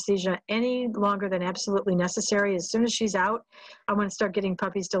under anesthesia any longer than absolutely necessary. As soon as she's out, I want to start getting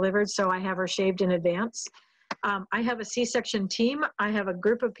puppies delivered, so I have her shaved in advance. I have a C-section team. I have a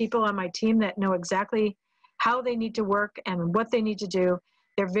group of people on my team that know exactly how they need to work and what they need to do.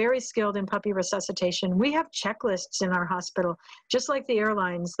 They're very skilled in puppy resuscitation. We have checklists in our hospital, just like the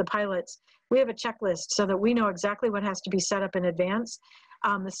airlines, the pilots. We have a checklist so that we know exactly what has to be set up in advance.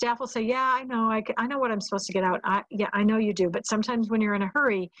 The staff will say, yeah, I know what I'm supposed to get out. Yeah, I know you do. But sometimes when you're in a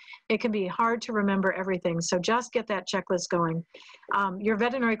hurry, it can be hard to remember everything. So just get that checklist going. Your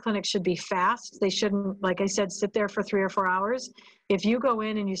veterinary clinic should be fast. They shouldn't, like I said, sit there for 3 or 4 hours. If you go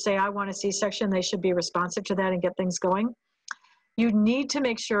in and you say, I want a C-section, they should be responsive to that and get things going. You need to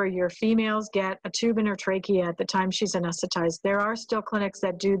make sure your females get a tube in her trachea at the time she's anesthetized. There are still clinics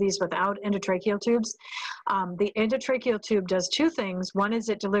that do these without endotracheal tubes. The endotracheal tube does 2 things. One is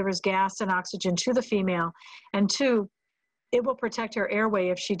it delivers gas and oxygen to the female, and 2, it will protect her airway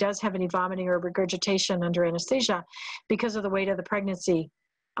if she does have any vomiting or regurgitation under anesthesia because of the weight of the pregnancy.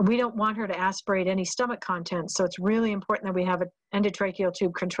 We don't want her to aspirate any stomach contents, so it's really important that we have an endotracheal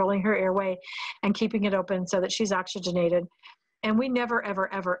tube controlling her airway and keeping it open so that she's oxygenated. And we never,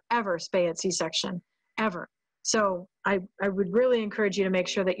 ever, ever, ever spay at C-section, ever. So I would really encourage you to make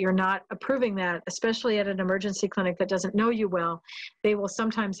sure that you're not approving that, especially at an emergency clinic that doesn't know you well. They will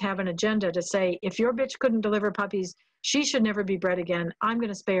sometimes have an agenda to say, if your bitch couldn't deliver puppies, she should never be bred again. I'm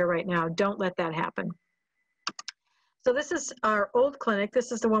going to spay her right now. Don't let that happen. So this is our old clinic.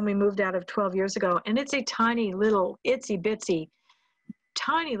 This is the one we moved out of 12 years ago. And it's a tiny little itsy bitsy,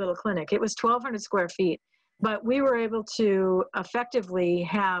 tiny little clinic. It was 1,200 square feet. But we were able to effectively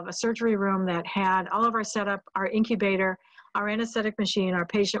have a surgery room that had all of our setup, our incubator, our anesthetic machine, our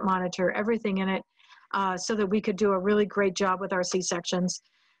patient monitor, everything in it, so that we could do a really great job with our C-sections.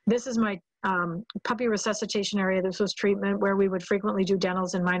 This is my puppy resuscitation area. This was treatment where we would frequently do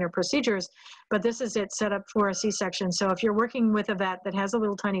dentals and minor procedures, but this is it set up for a C-section. So if you're working with a vet that has a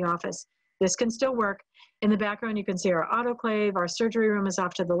little tiny office, this can still work. In the background, you can see our autoclave. Our surgery room is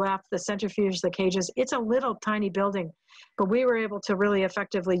off to the left, the centrifuge, the cages. It's a little tiny building, but we were able to really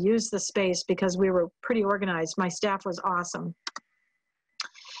effectively use the space because we were pretty organized. My staff was awesome.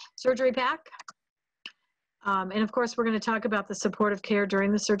 Surgery pack. And of course, we're going to talk about the supportive care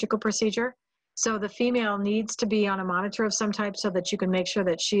during the surgical procedure. So the female needs to be on a monitor of some type so that you can make sure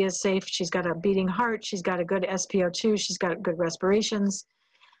that she is safe. She's got a beating heart. She's got a good SpO2. She's got good respirations.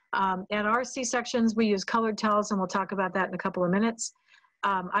 At our C-sections, we use colored towels, and we'll talk about that in a couple of minutes.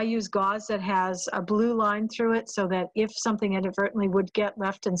 I use gauze that has a blue line through it so that if something inadvertently would get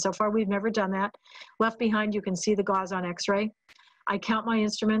left, and so far we've never done that, left behind, you can see the gauze on x-ray. I count my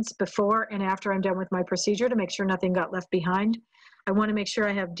instruments before and after I'm done with my procedure to make sure nothing got left behind. I want to make sure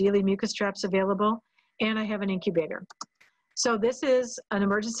I have daily mucus traps available, and I have an incubator. So this is an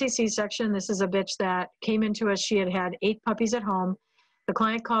emergency C-section. This is a bitch that came into us. She had had 8 puppies at home. The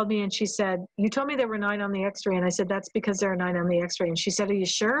client called me and she said, "You told me there were 9 on the x-ray." And I said, "That's because there are 9 on the x-ray." And she said, "Are you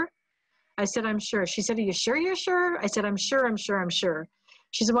sure?" I said, "I'm sure." She said, "Are you sure you're sure?" I said, "I'm sure, I'm sure, I'm sure."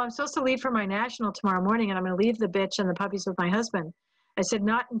 She said, "Well, I'm supposed to leave for my national tomorrow morning, and I'm going to leave the bitch and the puppies with my husband." I said,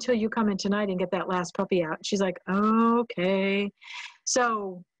 "Not until you come in tonight and get that last puppy out." She's like, "Okay."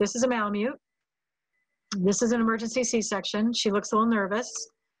 So this is a Malamute. This is an emergency C-section. She looks a little nervous.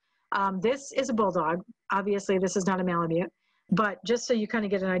 This is a Bulldog. Obviously, this is not a Malamute. But just so you kind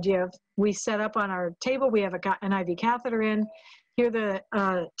of get an idea of, we set up on our table, we have an IV catheter in. Here the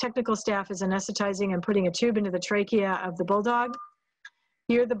technical staff is anesthetizing and putting a tube into the trachea of the Bulldog.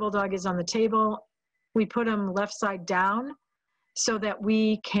 Here the Bulldog is on the table. We put him left side down so that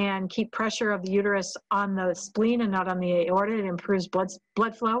we can keep pressure of the uterus on the spleen and not on the aorta. It improves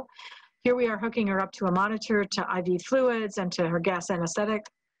blood flow. Here we are hooking her up to a monitor, to IV fluids, and to her gas anesthetic.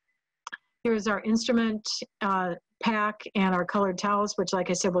 Here's our instrument pack and our colored towels, which,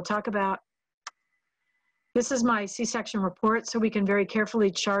 like I said, we'll talk about. This is my C-section report, so we can very carefully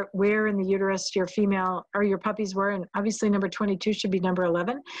chart where in the uterus your female or your puppies were, and obviously number 22 should be number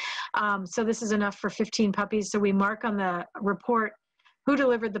 11. So this is enough for 15 puppies. So we mark on the report who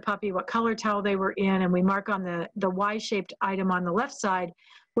delivered the puppy, what color towel they were in, and we mark on the Y-shaped item on the left side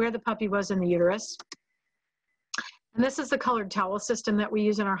where the puppy was in the uterus. And this is the colored towel system that we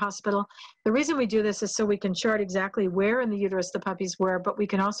use in our hospital. The reason we do this is so we can chart exactly where in the uterus the puppies were, but we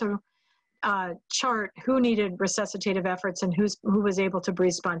can also chart who needed resuscitative efforts and who was able to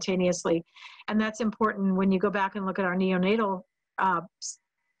breathe spontaneously. And that's important when you go back and look at our neonatal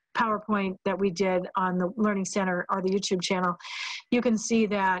PowerPoint that we did on the Learning Center or the YouTube channel. You can see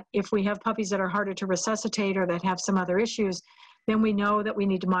that if we have puppies that are harder to resuscitate or that have some other issues, then we know that we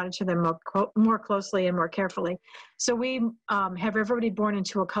need to monitor them more closely and more carefully. So we have everybody born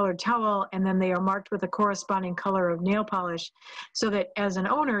into a colored towel, and then they are marked with a corresponding color of nail polish so that as an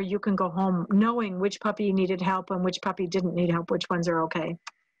owner, you can go home knowing which puppy needed help and which puppy didn't need help, which ones are okay.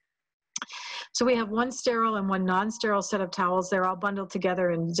 So we have one sterile and one non-sterile set of towels. They're all bundled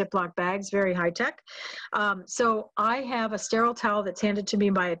together in Ziploc bags, very high tech. So I have a sterile towel that's handed to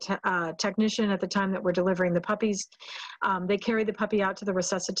me by a technician at the time that we're delivering the puppies. They carry the puppy out to the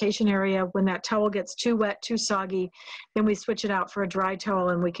resuscitation area. When that towel gets too wet, too soggy, then we switch it out for a dry towel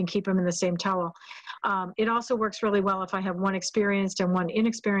and we can keep them in the same towel. It also works really well if I have one experienced and one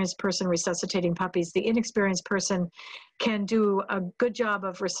inexperienced person resuscitating puppies. The inexperienced person can do a good job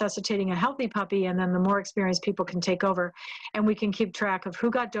of resuscitating a healthy puppy, and then the more experienced people can take over, and we can keep track of who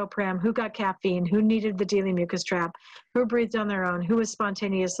got Dopram, who got caffeine, who needed the daily mucus trap, who breathed on their own, who was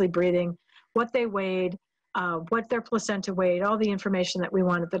spontaneously breathing, what they weighed, what their placenta weighed, all the information that we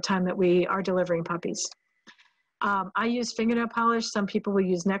want at the time that we are delivering puppies. I use fingernail polish. Some people will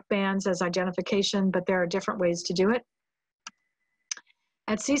use neck bands as identification, but there are different ways to do it.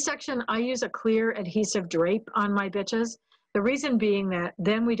 At C-section, I use a clear adhesive drape on my bitches. The reason being that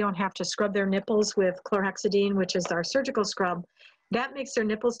then we don't have to scrub their nipples with chlorhexidine, which is our surgical scrub. That makes their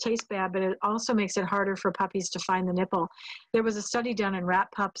nipples taste bad, but it also makes it harder for puppies to find the nipple. There was a study done in rat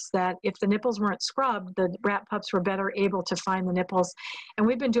pups that if the nipples weren't scrubbed, the rat pups were better able to find the nipples. And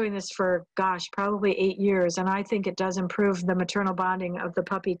we've been doing this for, gosh, probably 8 years. And I think it does improve the maternal bonding of the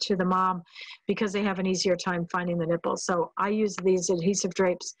puppy to the mom because they have an easier time finding the nipples. So I use these adhesive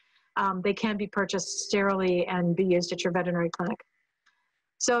drapes. They can be purchased sterilely and be used at your veterinary clinic.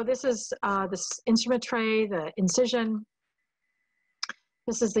 So this is this instrument tray, the incision.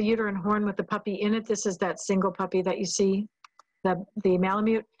 This is the uterine horn with the puppy in it. This is that single puppy that you see, the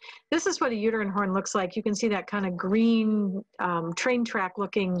Malamute. This is what a uterine horn looks like. You can see that kind of green train track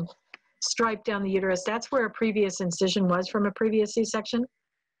looking stripe down the uterus. That's where a previous incision was from a previous C-section.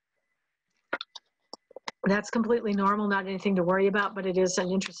 That's completely normal, not anything to worry about, but it is an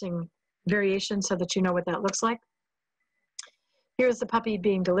interesting variation so that you know what that looks like. Here's the puppy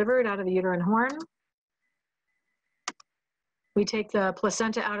being delivered out of the uterine horn. We take the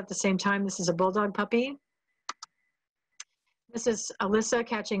placenta out at the same time. This is a Bulldog puppy. This is Alyssa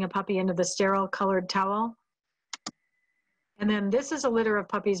catching a puppy into the sterile colored towel. And then this is a litter of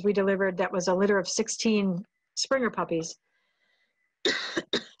puppies we delivered that was a litter of 16 Springer puppies.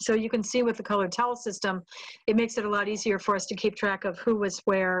 So you can see with the colored towel system, it makes it a lot easier for us to keep track of who was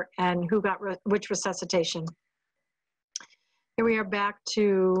where and who got which resuscitation. Here we are back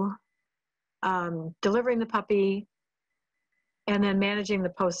to delivering the puppy and then managing the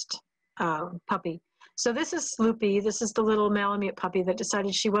post puppy. So this is Sloopy. This is the little Malamute puppy that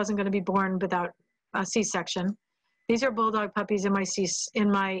decided she wasn't going to be born without a C-section. These are bulldog puppies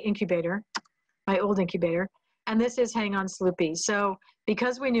in my incubator, my old incubator. And this is Hang On Sloopy. So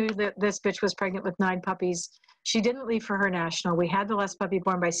because we knew that this bitch was pregnant with 9 puppies, she didn't leave for her national. We had the last puppy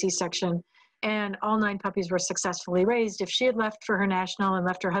born by C-section, and all 9 puppies were successfully raised. If she had left for her national and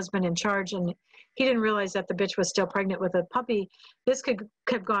left her husband in charge and he didn't realize that the bitch was still pregnant with a puppy, this could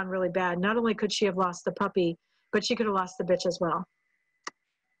have gone really bad. Not only could she have lost the puppy, but she could have lost the bitch as well.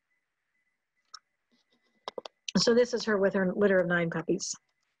 So this is her with her litter of 9 puppies.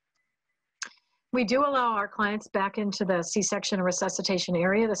 We do allow our clients back into the C-section and resuscitation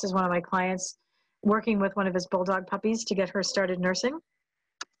area. This is one of my clients working with one of his bulldog puppies to get her started nursing.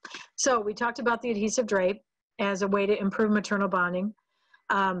 So we talked about the adhesive drape as a way to improve maternal bonding.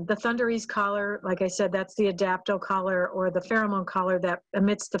 The Thunderease collar, like I said, that's the Adapto collar or the pheromone collar that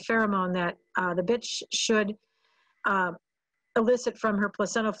emits the pheromone that the bitch should elicit from her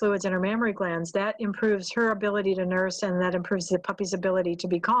placental fluids and her mammary glands. That improves her ability to nurse, and that improves the puppy's ability to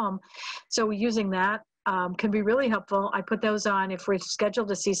be calm. So using that can be really helpful. I put those on if we're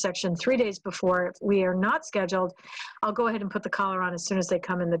scheduled a C-section 3 days before. If we are not scheduled, I'll go ahead and put the collar on as soon as they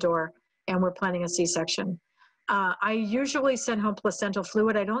come in the door and we're planning a C-section. I usually send home placental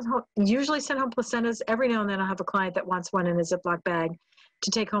fluid. I don't usually send home placentas. Every now and then I'll have a client that wants one in a Ziploc bag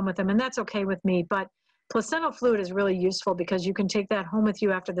to take home with them, and that's okay with me. But placental fluid is really useful because you can take that home with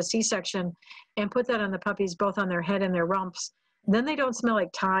you after the C-section and put that on the puppies, both on their head and their rumps. Then they don't smell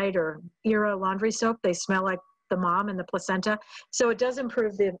like Tide or Era laundry soap. They smell like the mom and the placenta. So it does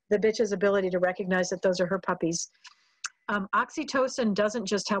improve the bitch's ability to recognize that those are her puppies. Oxytocin doesn't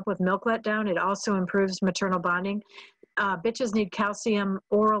just help with milk letdown, it also improves maternal bonding. Bitches need calcium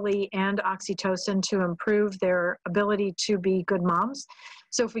orally and oxytocin to improve their ability to be good moms.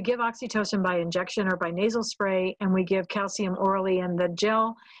 So if we give oxytocin by injection or by nasal spray, and we give calcium orally, and the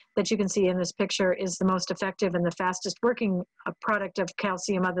gel that you can see in this picture is the most effective and the fastest working product of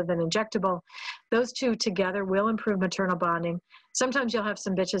calcium other than injectable, those two together will improve maternal bonding. Sometimes you'll have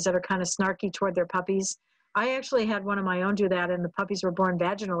some bitches that are kind of snarky toward their puppies. I actually had one of my own do that, and the puppies were born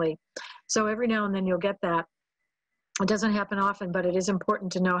vaginally. So every now and then you'll get that. It doesn't happen often, but it is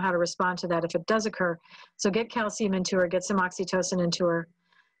important to know how to respond to that if it does occur. So get calcium into her, get some oxytocin into her.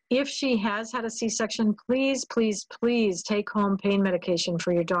 If she has had a C-section, please, please, please take home pain medication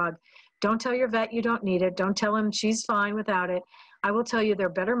for your dog. Don't tell your vet you don't need it. Don't tell him she's fine without it. I will tell you they're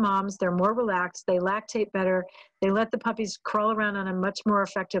better moms. They're more relaxed. They lactate better. They let the puppies crawl around on them much more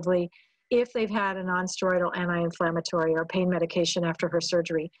effectively if they've had a non-steroidal anti-inflammatory or pain medication after her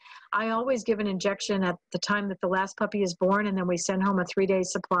surgery. I always give an injection at the time that the last puppy is born, and then we send home a 3-day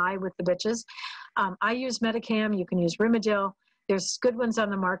supply with the bitches. I use Medicam. You can use Rimadyl. There's good ones on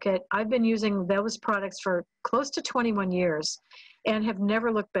the market. I've been using those products for close to 21 years and have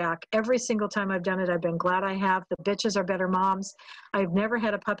never looked back. Every single time I've done it, I've been glad I have. The bitches are better moms. I've never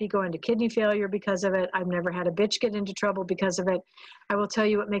had a puppy go into kidney failure because of it. I've never had a bitch get into trouble because of it. I will tell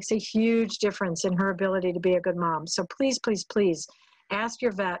you, it makes a huge difference in her ability to be a good mom. So please, please, please ask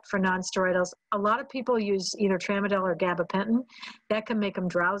your vet for non-steroidals. A lot of people use either Tramadol or gabapentin. That can make them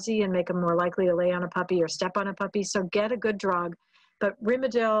drowsy and make them more likely to lay on a puppy or step on a puppy. So get a good drug. But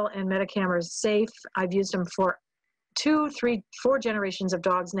Rimadyl and Medicam are safe. I've used them for 2, 3, 4 generations of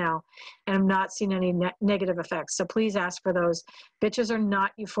dogs now, and I've not seen any negative effects. So please ask for those. Bitches are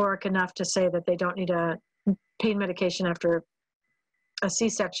not euphoric enough to say that they don't need a pain medication after a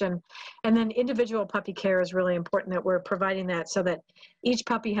C-section. And then individual puppy care is really important, that we're providing that so that each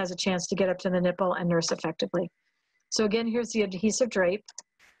puppy has a chance to get up to the nipple and nurse effectively. So again, here's the adhesive drape.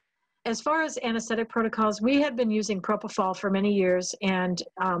 As far as anesthetic protocols, we had been using propofol for many years, and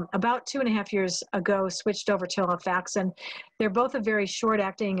about 2.5 years ago switched over to Lafaxin. They're both a very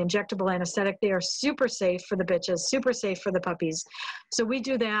short-acting injectable anesthetic. They are super safe for the bitches, super safe for the puppies. So we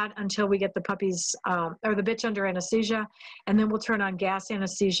do that until we get the puppies or the bitch under anesthesia, and then we'll turn on gas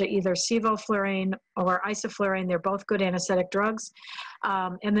anesthesia, either sevoflurane or isoflurane. They're both good anesthetic drugs.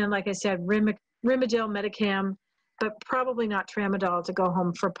 And then, like I said, Rimadyl, Medicam, but probably not Tramadol to go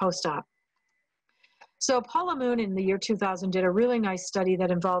home for post-op. So Paula Moon in the year 2000 did a really nice study that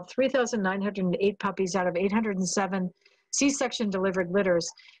involved 3,908 puppies out of 807 C-section delivered litters.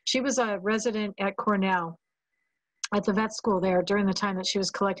 She was a resident at Cornell. at the vet school there during the time that she was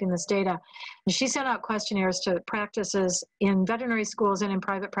collecting this data. And she sent out questionnaires to practices in veterinary schools and in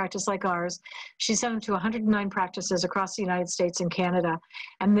private practice like ours. She sent them to 109 practices across the United States and Canada.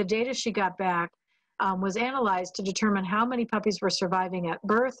 And the data she got back was analyzed to determine how many puppies were surviving at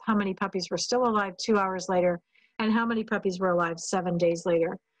birth, how many puppies were still alive 2 hours later, and how many puppies were alive 7 days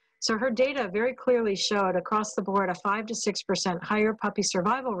later. So her data very clearly showed across the board a 5 to 6% higher puppy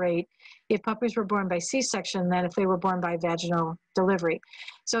survival rate if puppies were born by C-section than if they were born by vaginal delivery.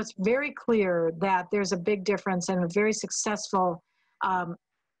 So it's very clear that there's a big difference and a very successful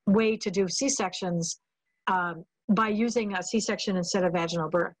way to do C-sections by using a C-section instead of vaginal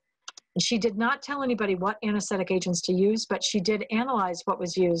birth. And she did not tell anybody what anesthetic agents to use, but she did analyze what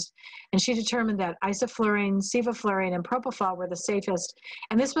was used. And she determined that isoflurane, sevoflurane, and propofol were the safest.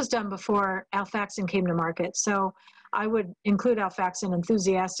 And this was done before alfaxin came to market. So I would include alfaxin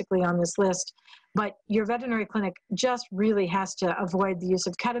enthusiastically on this list. But your veterinary clinic just really has to avoid the use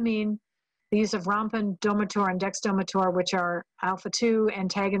of ketamine, the use of Rompin, Domitor, and Dexdomitor, which are alpha-2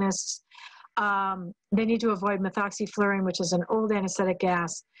 antagonists. They need to avoid methoxyflurane, which is an old anesthetic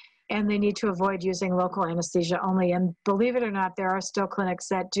gas. And they need to avoid using local anesthesia only. And believe it or not, there are still clinics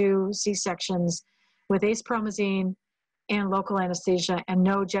that do C-sections with acepromazine and local anesthesia and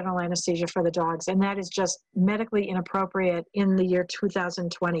no general anesthesia for the dogs. And that is just medically inappropriate in the year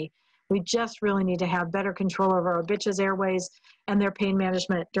 2020. We just really need to have better control over our bitches' airways and their pain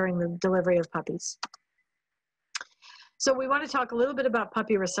management during the delivery of puppies. So we want to talk a little bit about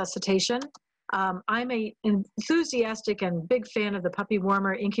puppy resuscitation. I'm an enthusiastic and big fan of the puppy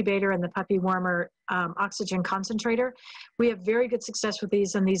warmer incubator and the puppy warmer oxygen concentrator. We have very good success with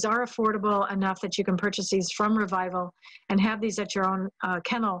these, and these are affordable enough that you can purchase these from Revival and have these at your own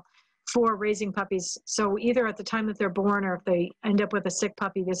kennel for raising puppies. So either at the time that they're born or if they end up with a sick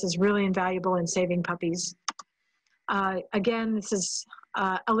puppy, this is really invaluable in saving puppies. Again, this is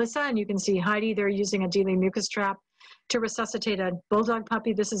Alyssa, and you can see Heidi. They're using a Dealy mucus trap to resuscitate a bulldog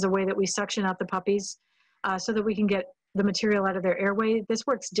puppy. This is a way that we suction out the puppies so that we can get the material out of their airway. This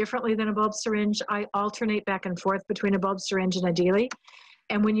works differently than a bulb syringe. I alternate back and forth between a bulb syringe and a Dealy.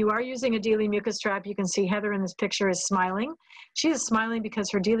 And when you are using a Dealy mucus trap, you can see Heather in this picture is smiling. She is smiling because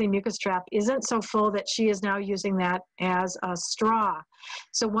her Dealy mucus trap isn't so full that she is now using that as a straw.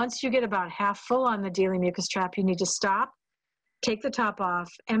 So once you get about half full on the Dealy mucus trap, you need to stop, take the top off,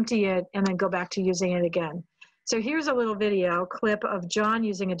 empty it, and then go back to using it again. So here's a little video clip of John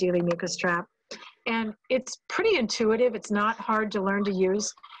using a Dealy mucus trap. And it's pretty intuitive. It's not hard to learn to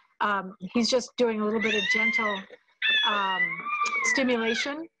use. He's just doing a little bit of gentle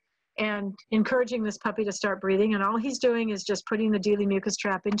stimulation and encouraging this puppy to start breathing. And all he's doing is just putting the Dealy mucus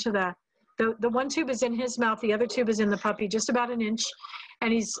trap into the one tube is in his mouth, the other tube is in the puppy, just about an inch.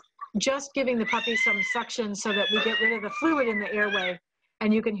 And he's just giving the puppy some suction so that we get rid of the fluid in the airway.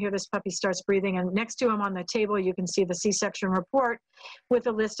 And you can hear this puppy starts breathing. And next to him on the table, you can see the C-section report with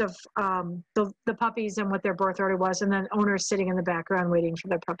a list of the puppies and what their birth order was, and then owners sitting in the background waiting for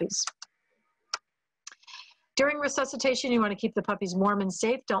their puppies. During resuscitation, you want to keep the puppies warm and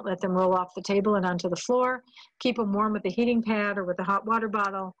safe. Don't let them roll off the table and onto the floor. Keep them warm with a heating pad or with a hot water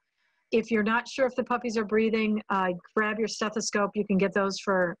bottle. If you're not sure if the puppies are breathing, grab your stethoscope. You can get those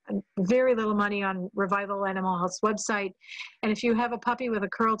for very little money on Revival Animal Health's website. And if you have a puppy with a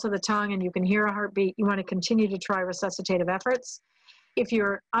curl to the tongue and you can hear a heartbeat, you want to continue to try resuscitative efforts. If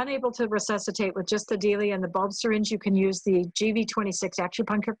you're unable to resuscitate with just the Dealy and the bulb syringe, you can use the GV26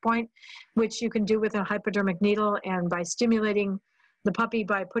 acupuncture point, which you can do with a hypodermic needle. And by stimulating the puppy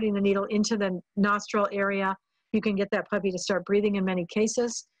by putting the needle into the nostril area, you can get that puppy to start breathing in many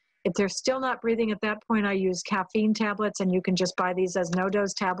cases. If they're still not breathing at that point, I use caffeine tablets, and you can just buy these as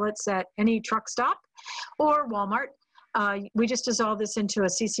no-dose tablets at any truck stop or Walmart. We just dissolve this into a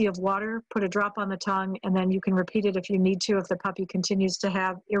cc of water, put a drop on the tongue, and then you can repeat it if you need to if the puppy continues to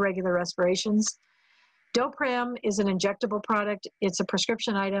have irregular respirations. Dopram is an injectable product. It's a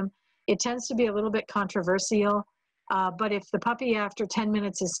prescription item. It tends to be a little bit controversial, but if the puppy after 10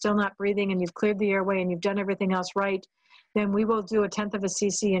 minutes is still not breathing and you've cleared the airway and you've done everything else right, then we will do a 1/10 of a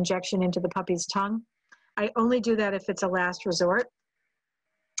cc injection into the puppy's tongue. I only do that if it's a last resort.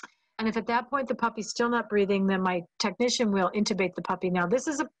 And if at that point the puppy's still not breathing, then my technician will intubate the puppy. Now this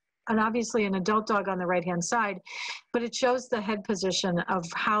is obviously an adult dog on the right-hand side, but it shows the head position of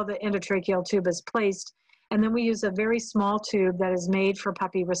how the endotracheal tube is placed. And then we use a very small tube that is made for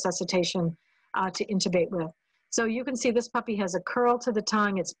puppy resuscitation to intubate with. So you can see this puppy has a curl to the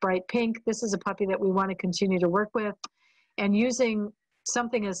tongue. It's bright pink. This is a puppy that we want to continue to work with. And using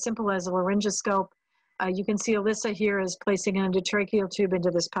something as simple as a laryngoscope, You can see Alyssa here is placing an endotracheal tube into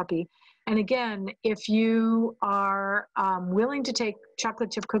this puppy. And again, if you are willing to take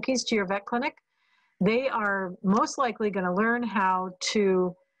chocolate chip cookies to your vet clinic, they are most likely going to learn how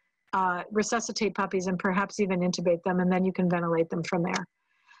to resuscitate puppies and perhaps even intubate them, and then you can ventilate them from there.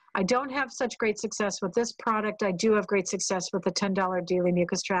 I don't have such great success with this product. I do have great success with the $10 Dealy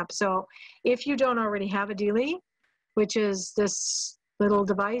mucus trap. So if you don't already have a Dealy, which is this little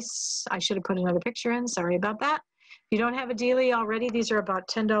device, I should have put another picture in, sorry about that. If you don't have a Dealy already, these are about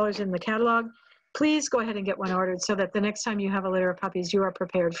 $10 in the catalog. Please go ahead and get one ordered so that the next time you have a litter of puppies, you are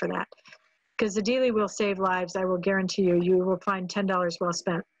prepared for that. Because the Dealy will save lives, I will guarantee you, you will find $10 well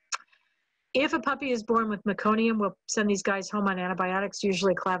spent. If a puppy is born with meconium, we'll send these guys home on antibiotics,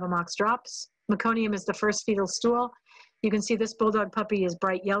 usually Clavamox drops. Meconium is the first fetal stool. You can see this bulldog puppy is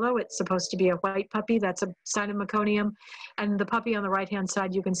bright yellow. It's supposed to be a white puppy. That's a sign of meconium. And the puppy on the right-hand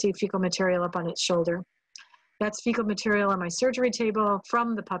side, you can see fecal material up on its shoulder. That's fecal material on my surgery table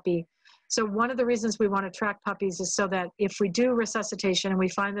from the puppy. So one of the reasons we want to track puppies is so that if we do resuscitation and we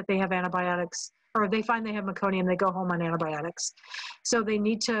find that they have antibiotics, or they find they have meconium, they go home on antibiotics. So they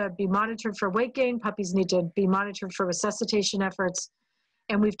need to be monitored for weight gain. Puppies need to be monitored for resuscitation efforts.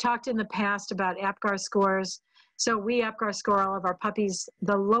 And we've talked in the past about APGAR scores. So we APGAR score all of our puppies.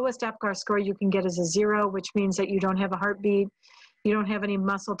 The lowest APGAR score you can get is a 0, which means that you don't have a heartbeat, you don't have any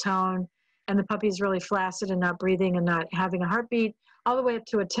muscle tone, and the puppy is really flaccid and not breathing and not having a heartbeat, all the way up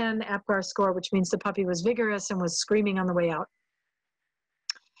to a 10 APGAR score, which means the puppy was vigorous and was screaming on the way out.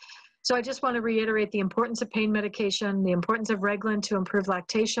 So I just want to reiterate the importance of pain medication, the importance of Reglan to improve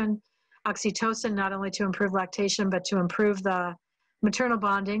lactation, oxytocin not only to improve lactation, but to improve the maternal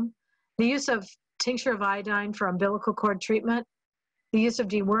bonding, the use of tincture of iodine for umbilical cord treatment, the use of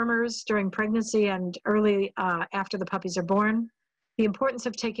dewormers during pregnancy and early after the puppies are born, the importance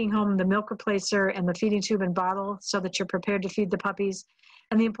of taking home the milk replacer and the feeding tube and bottle so that you're prepared to feed the puppies,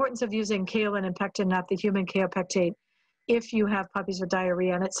 and the importance of using kaolin and pectin, not the human kaopectate, if you have puppies with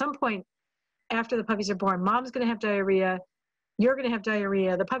diarrhea. And at some point after the puppies are born, mom's going to have diarrhea, you're going to have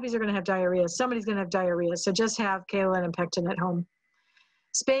diarrhea, the puppies are going to have diarrhea, somebody's going to have diarrhea. So just have kaolin and pectin at home.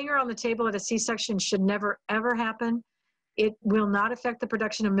 Spaying her on the table at a C-section should never, ever happen. It will not affect the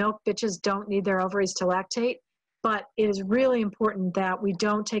production of milk. Bitches don't need their ovaries to lactate, but it is really important that we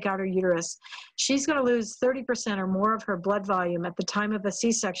don't take out her uterus. She's going to lose 30% or more of her blood volume at the time of a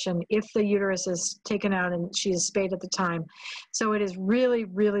C-section if the uterus is taken out and she is spayed at the time. So it is really,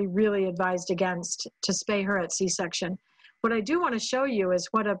 really, really advised against to spay her at C-section. What I do want to show you is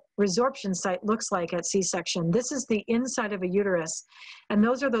what a resorption site looks like at C-section. This is the inside of a uterus, and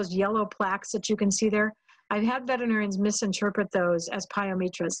those are those yellow plaques that you can see there. I've had veterinarians misinterpret those as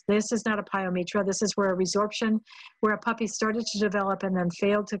pyometras. This is not a pyometra. This is where a resorption, where a puppy started to develop and then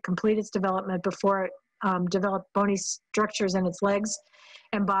failed to complete its development before it developed bony structures in its legs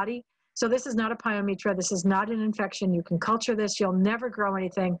and body. So this is not a pyometra. This is not an infection. You can culture this. You'll never grow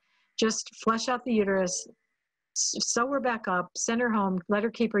anything. Just flush out the uterus, sew her back up, send her home, let her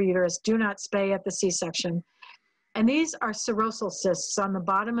keep her uterus. Do not spay at the C-section. And these are serosal cysts. On the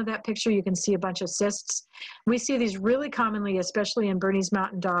bottom of that picture, you can see a bunch of cysts. We see these really commonly, especially in Bernese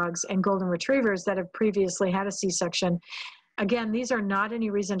Mountain Dogs and Golden Retrievers that have previously had a C-section. Again, these are not any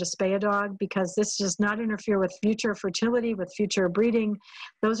reason to spay a dog because this does not interfere with future fertility, with future breeding.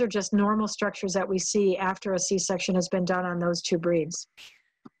 Those are just normal structures that we see after a C-section has been done on those two breeds.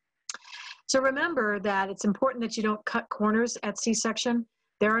 So remember that it's important that you don't cut corners at C-section.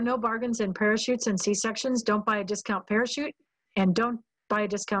 There are no bargains in parachutes and C-sections. Don't buy a discount parachute and don't buy a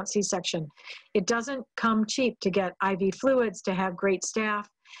discount C-section. It doesn't come cheap to get IV fluids, to have great staff,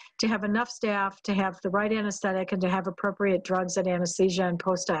 to have enough staff, to have the right anesthetic, and to have appropriate drugs at anesthesia and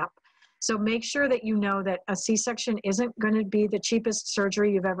post-op. So make sure that you know that a C-section isn't going to be the cheapest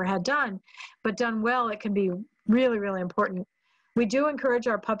surgery you've ever had done, but done well, it can be really, really important. We do encourage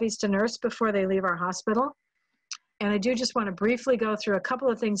our puppies to nurse before they leave our hospital. And I do just want to briefly go through a couple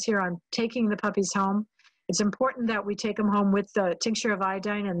of things here on taking the puppies home. It's important that we take them home with the tincture of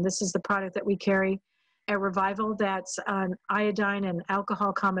iodine, and this is the product that we carry at Revival. That's an iodine and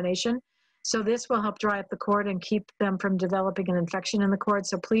alcohol combination. So this will help dry up the cord and keep them from developing an infection in the cord.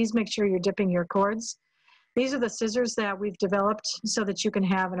 So please make sure you're dipping your cords. These are the scissors that we've developed so that you can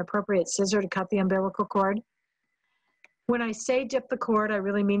have an appropriate scissor to cut the umbilical cord. When I say dip the cord, I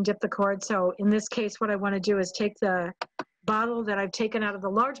really mean dip the cord. So in this case, what I want to do is take the bottle that I've taken out of the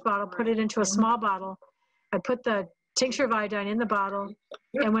large bottle, put it into a small bottle. I put the tincture of iodine in the bottle.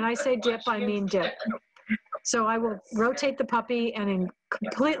 And when I say dip, I mean dip. So I will rotate the puppy and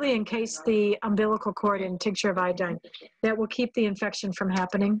completely encase the umbilical cord in tincture of iodine. That will keep the infection from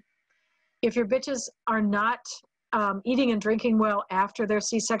happening. If your bitches are not eating and drinking well after their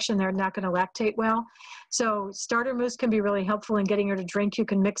C-section, they're not going to lactate well. So starter mousse can be really helpful in getting her to drink. You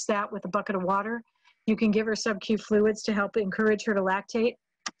can mix that with a bucket of water. You can give her sub-Q fluids to help encourage her to lactate.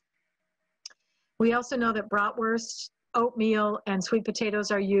 We also know that bratwurst, oatmeal, and sweet potatoes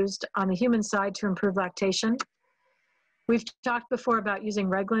are used on the human side to improve lactation. We've talked before about using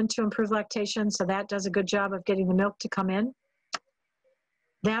Reglan to improve lactation, so that does a good job of getting the milk to come in.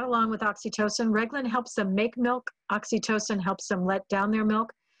 That, along with oxytocin, Reglan helps them make milk. Oxytocin helps them let down their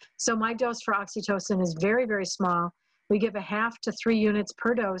milk. So my dose for oxytocin is very, very small. We give 1/2 to 3 units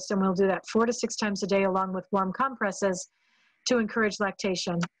per dose, and we'll do that 4 to 6 times a day along with warm compresses to encourage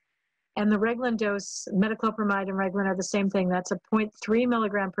lactation. And the Reglan dose, metoclopramide and Reglan are the same thing. That's a 0.3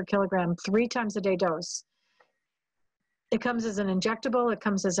 milligram per kilogram, 3 times a day dose. It comes as an injectable, it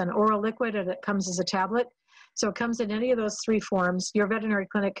comes as an oral liquid, and it comes as a tablet. So it comes in any of those 3 forms. Your veterinary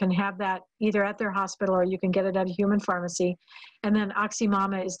clinic can have that either at their hospital or you can get it at a human pharmacy. And then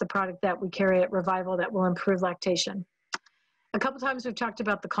OxyMama is the product that we carry at Revival that will improve lactation. A couple times we've talked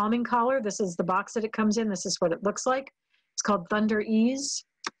about the calming collar. This is the box that it comes in. This is what it looks like. It's called Thunder Ease.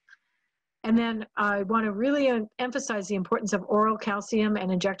 And then I want to really emphasize the importance of oral calcium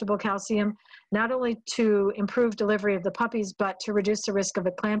and injectable calcium, not only to improve delivery of the puppies, but to reduce the risk of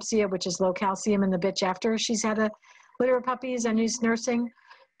eclampsia, which is low calcium in the bitch after she's had a litter of puppies and is nursing,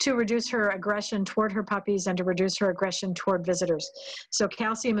 to reduce her aggression toward her puppies and to reduce her aggression toward visitors. So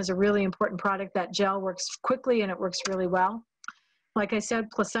calcium is a really important product. That gel works quickly and it works really well. Like I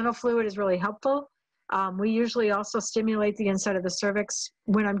said, placental fluid is really helpful. We usually also stimulate the inside of the cervix.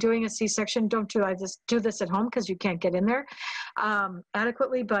 When I'm doing a C-section, I just do this at home because you can't get in there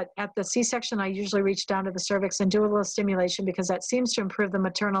adequately, but at the C-section, I usually reach down to the cervix and do a little stimulation because that seems to improve the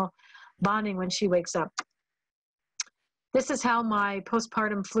maternal bonding when she wakes up. This is how my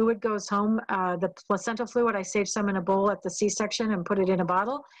postpartum fluid goes home. The placental fluid, I save some in a bowl at the C-section and put it in a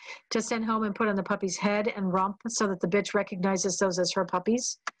bottle to send home and put on the puppy's head and rump so that the bitch recognizes those as her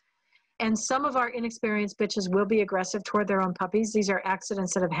puppies. And some of our inexperienced bitches will be aggressive toward their own puppies. These are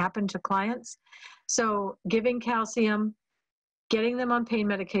accidents that have happened to clients. So giving calcium, getting them on pain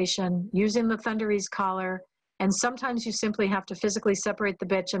medication, using the Thunder Ease collar, and sometimes you simply have to physically separate the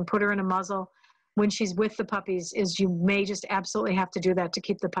bitch and put her in a muzzle when she's with the puppies, is you may just absolutely have to do that to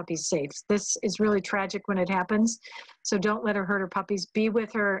keep the puppies safe. This is really tragic when it happens. So don't let her hurt her puppies. Be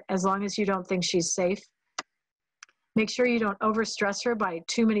with her as long as you don't think she's safe. Make sure you don't overstress her by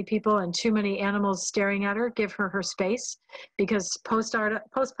too many people and too many animals staring at her. Give her her space because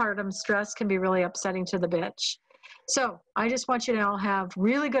postpartum stress can be really upsetting to the bitch. So I just want you to all have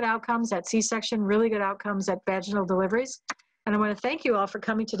really good outcomes at C-section, really good outcomes at vaginal deliveries. And I want to thank you all for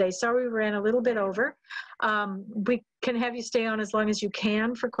coming today. Sorry we ran a little bit over. We can have you stay on as long as you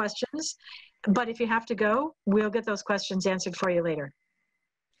can for questions. But if you have to go, we'll get those questions answered for you later.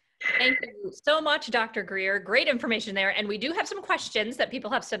 Thank you so much, Dr. Greer. Great information there. And we do have some questions that people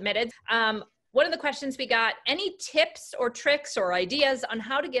have submitted. One of the questions we got, any tips or tricks or ideas on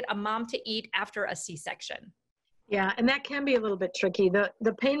how to get a mom to eat after a C-section? Yeah, and that can be a little bit tricky.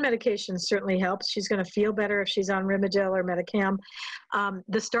 The pain medication certainly helps. She's going to feel better if she's on Rimadyl or Metacam.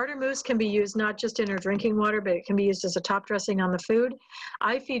 The starter mousse can be used not just in her drinking water, but it can be used as a top dressing on the food.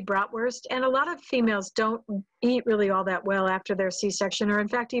 I feed bratwurst, and a lot of females don't eat really all that well after their C-section, or in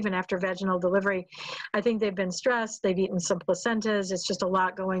fact, even after vaginal delivery. I think they've been stressed, they've eaten some placentas, it's just a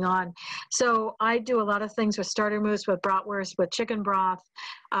lot going on. So I do a lot of things with starter mousse, with bratwurst, with chicken broth.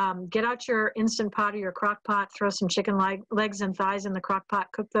 Get out your Instant Pot or your crock pot, throw some chicken legs and thighs in the crock pot,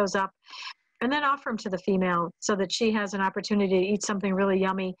 cook those up, and then offer them to the female so that she has an opportunity to eat something really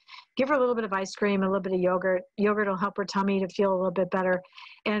yummy. Give her a little bit of ice cream, a little bit of yogurt. Yogurt will help her tummy to feel a little bit better.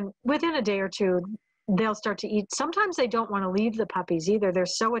 And within a day or two, they'll start to eat. Sometimes they don't want to leave the puppies either. They're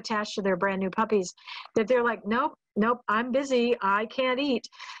so attached to their brand new puppies that they're like, nope, I'm busy. I can't eat.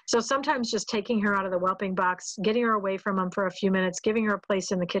 So sometimes just taking her out of the whelping box, getting her away from them for a few minutes, giving her a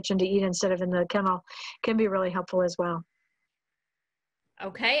place in the kitchen to eat instead of in the kennel can be really helpful as well.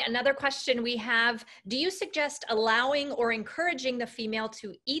 Okay, another question we have, do you suggest allowing or encouraging the female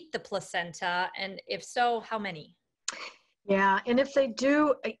to eat the placenta? And if so, how many? Yeah, and if they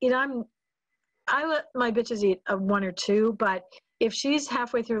do, I let my bitches eat 1 or 2, but if she's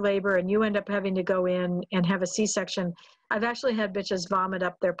halfway through labor and you end up having to go in and have a C-section, I've actually had bitches vomit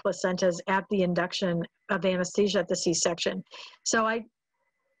up their placentas at the induction of anesthesia at the C-section. So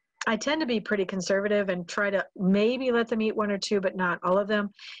I tend to be pretty conservative and try to maybe let them eat one or two, but not all of them.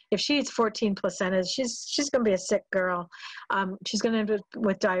 If she eats 14 placentas, she's going to be a sick girl. She's going to end up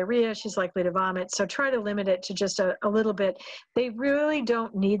with diarrhea. She's likely to vomit. So try to limit it to just a little bit. They really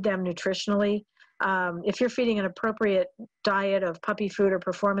don't need them nutritionally. If you're feeding an appropriate diet of puppy food or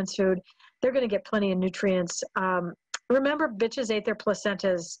performance food, they're going to get plenty of nutrients. Remember, bitches ate their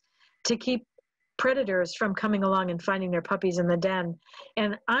placentas to keep predators from coming along and finding their puppies in the den.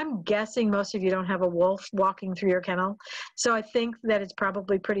 And I'm guessing most of you don't have a wolf walking through your kennel. So I think that it's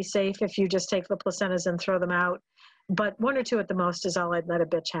probably pretty safe if you just take the placentas and throw them out. But one or two at the most is all I'd let a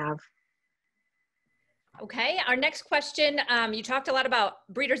bitch have. Okay, our next question, you talked a lot about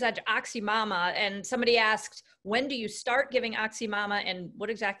Breeder's Edge Oxymama, and somebody asked, when do you start giving Oxymama and what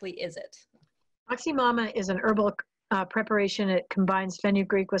exactly is it? Oxymama is an herbal preparation. It combines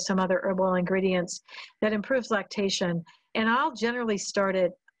fenugreek with some other herbal ingredients that improves lactation. And I'll generally start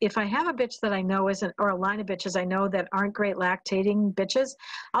it, if I have a bitch that I know isn't, or a line of bitches I know that aren't great lactating bitches,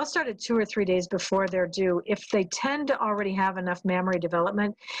 I'll start it 2 or 3 days before they're due. If they tend to already have enough mammary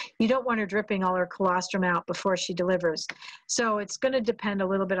development, you don't want her dripping all her colostrum out before she delivers. So it's going to depend a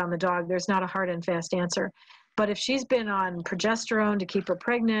little bit on the dog. There's not a hard and fast answer. But if she's been on progesterone to keep her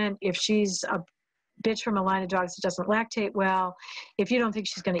pregnant, if she's a bitch from a line of dogs that doesn't lactate well, if you don't think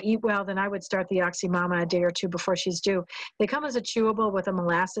she's going to eat well, then I would start the Oxymama a day or two before she's due. They come as a chewable with a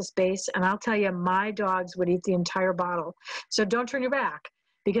molasses base, and I'll tell you, my dogs would eat the entire bottle. So don't turn your back,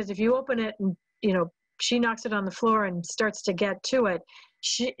 because if you open it and, you know, she knocks it on the floor and starts to get to it,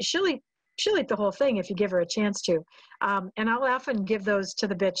 she'll eat the whole thing if you give her a chance to. And I'll often give those to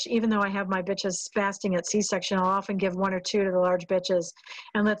the bitch, even though I have my bitches fasting at C-section, I'll often give 1 or 2 to the large bitches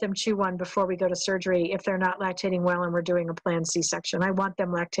and let them chew one before we go to surgery if they're not lactating well and we're doing a planned C-section. I want them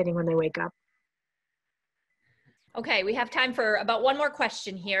lactating when they wake up. Okay, we have time for about one more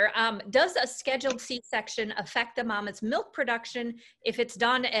question here. Does a scheduled C-section affect the mama's milk production if it's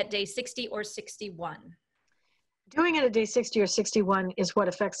done at day 60 or 61? Doing it at day 60 or 61 is what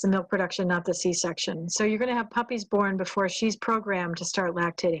affects the milk production, not the C-section. So you're going to have puppies born before she's programmed to start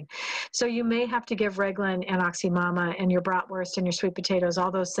lactating. So you may have to give Reglan and Oxymama and your bratwurst and your sweet potatoes,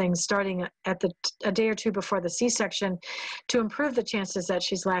 all those things, starting at a day or two before the C-section to improve the chances that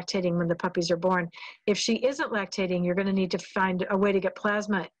she's lactating when the puppies are born. If she isn't lactating, you're going to need to find a way to get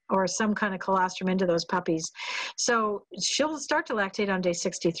plasma or some kind of colostrum into those puppies. So she'll start to lactate on day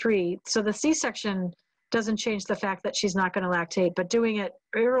 63. So the C-section doesn't change the fact that she's not going to lactate, but doing it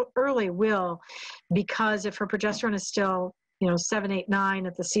early will, because if her progesterone is still, 7, 8, 9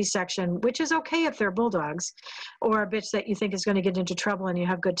 at the C-section, which is okay if they're bulldogs, or a bitch that you think is going to get into trouble and you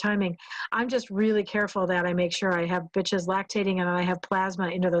have good timing. I'm just really careful that I make sure I have bitches lactating and I have plasma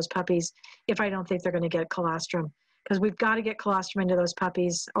into those puppies if I don't think they're going to get colostrum. Because we've got to get colostrum into those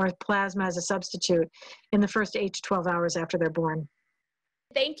puppies, or plasma as a substitute, in the first 8 to 12 hours after they're born.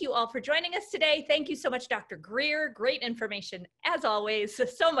 Thank you all for joining us today. Thank you so much, Dr. Greer. Great information, as always,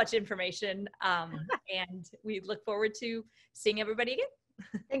 so much information. And we look forward to seeing everybody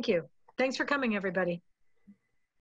again. Thank you. Thanks for coming, everybody.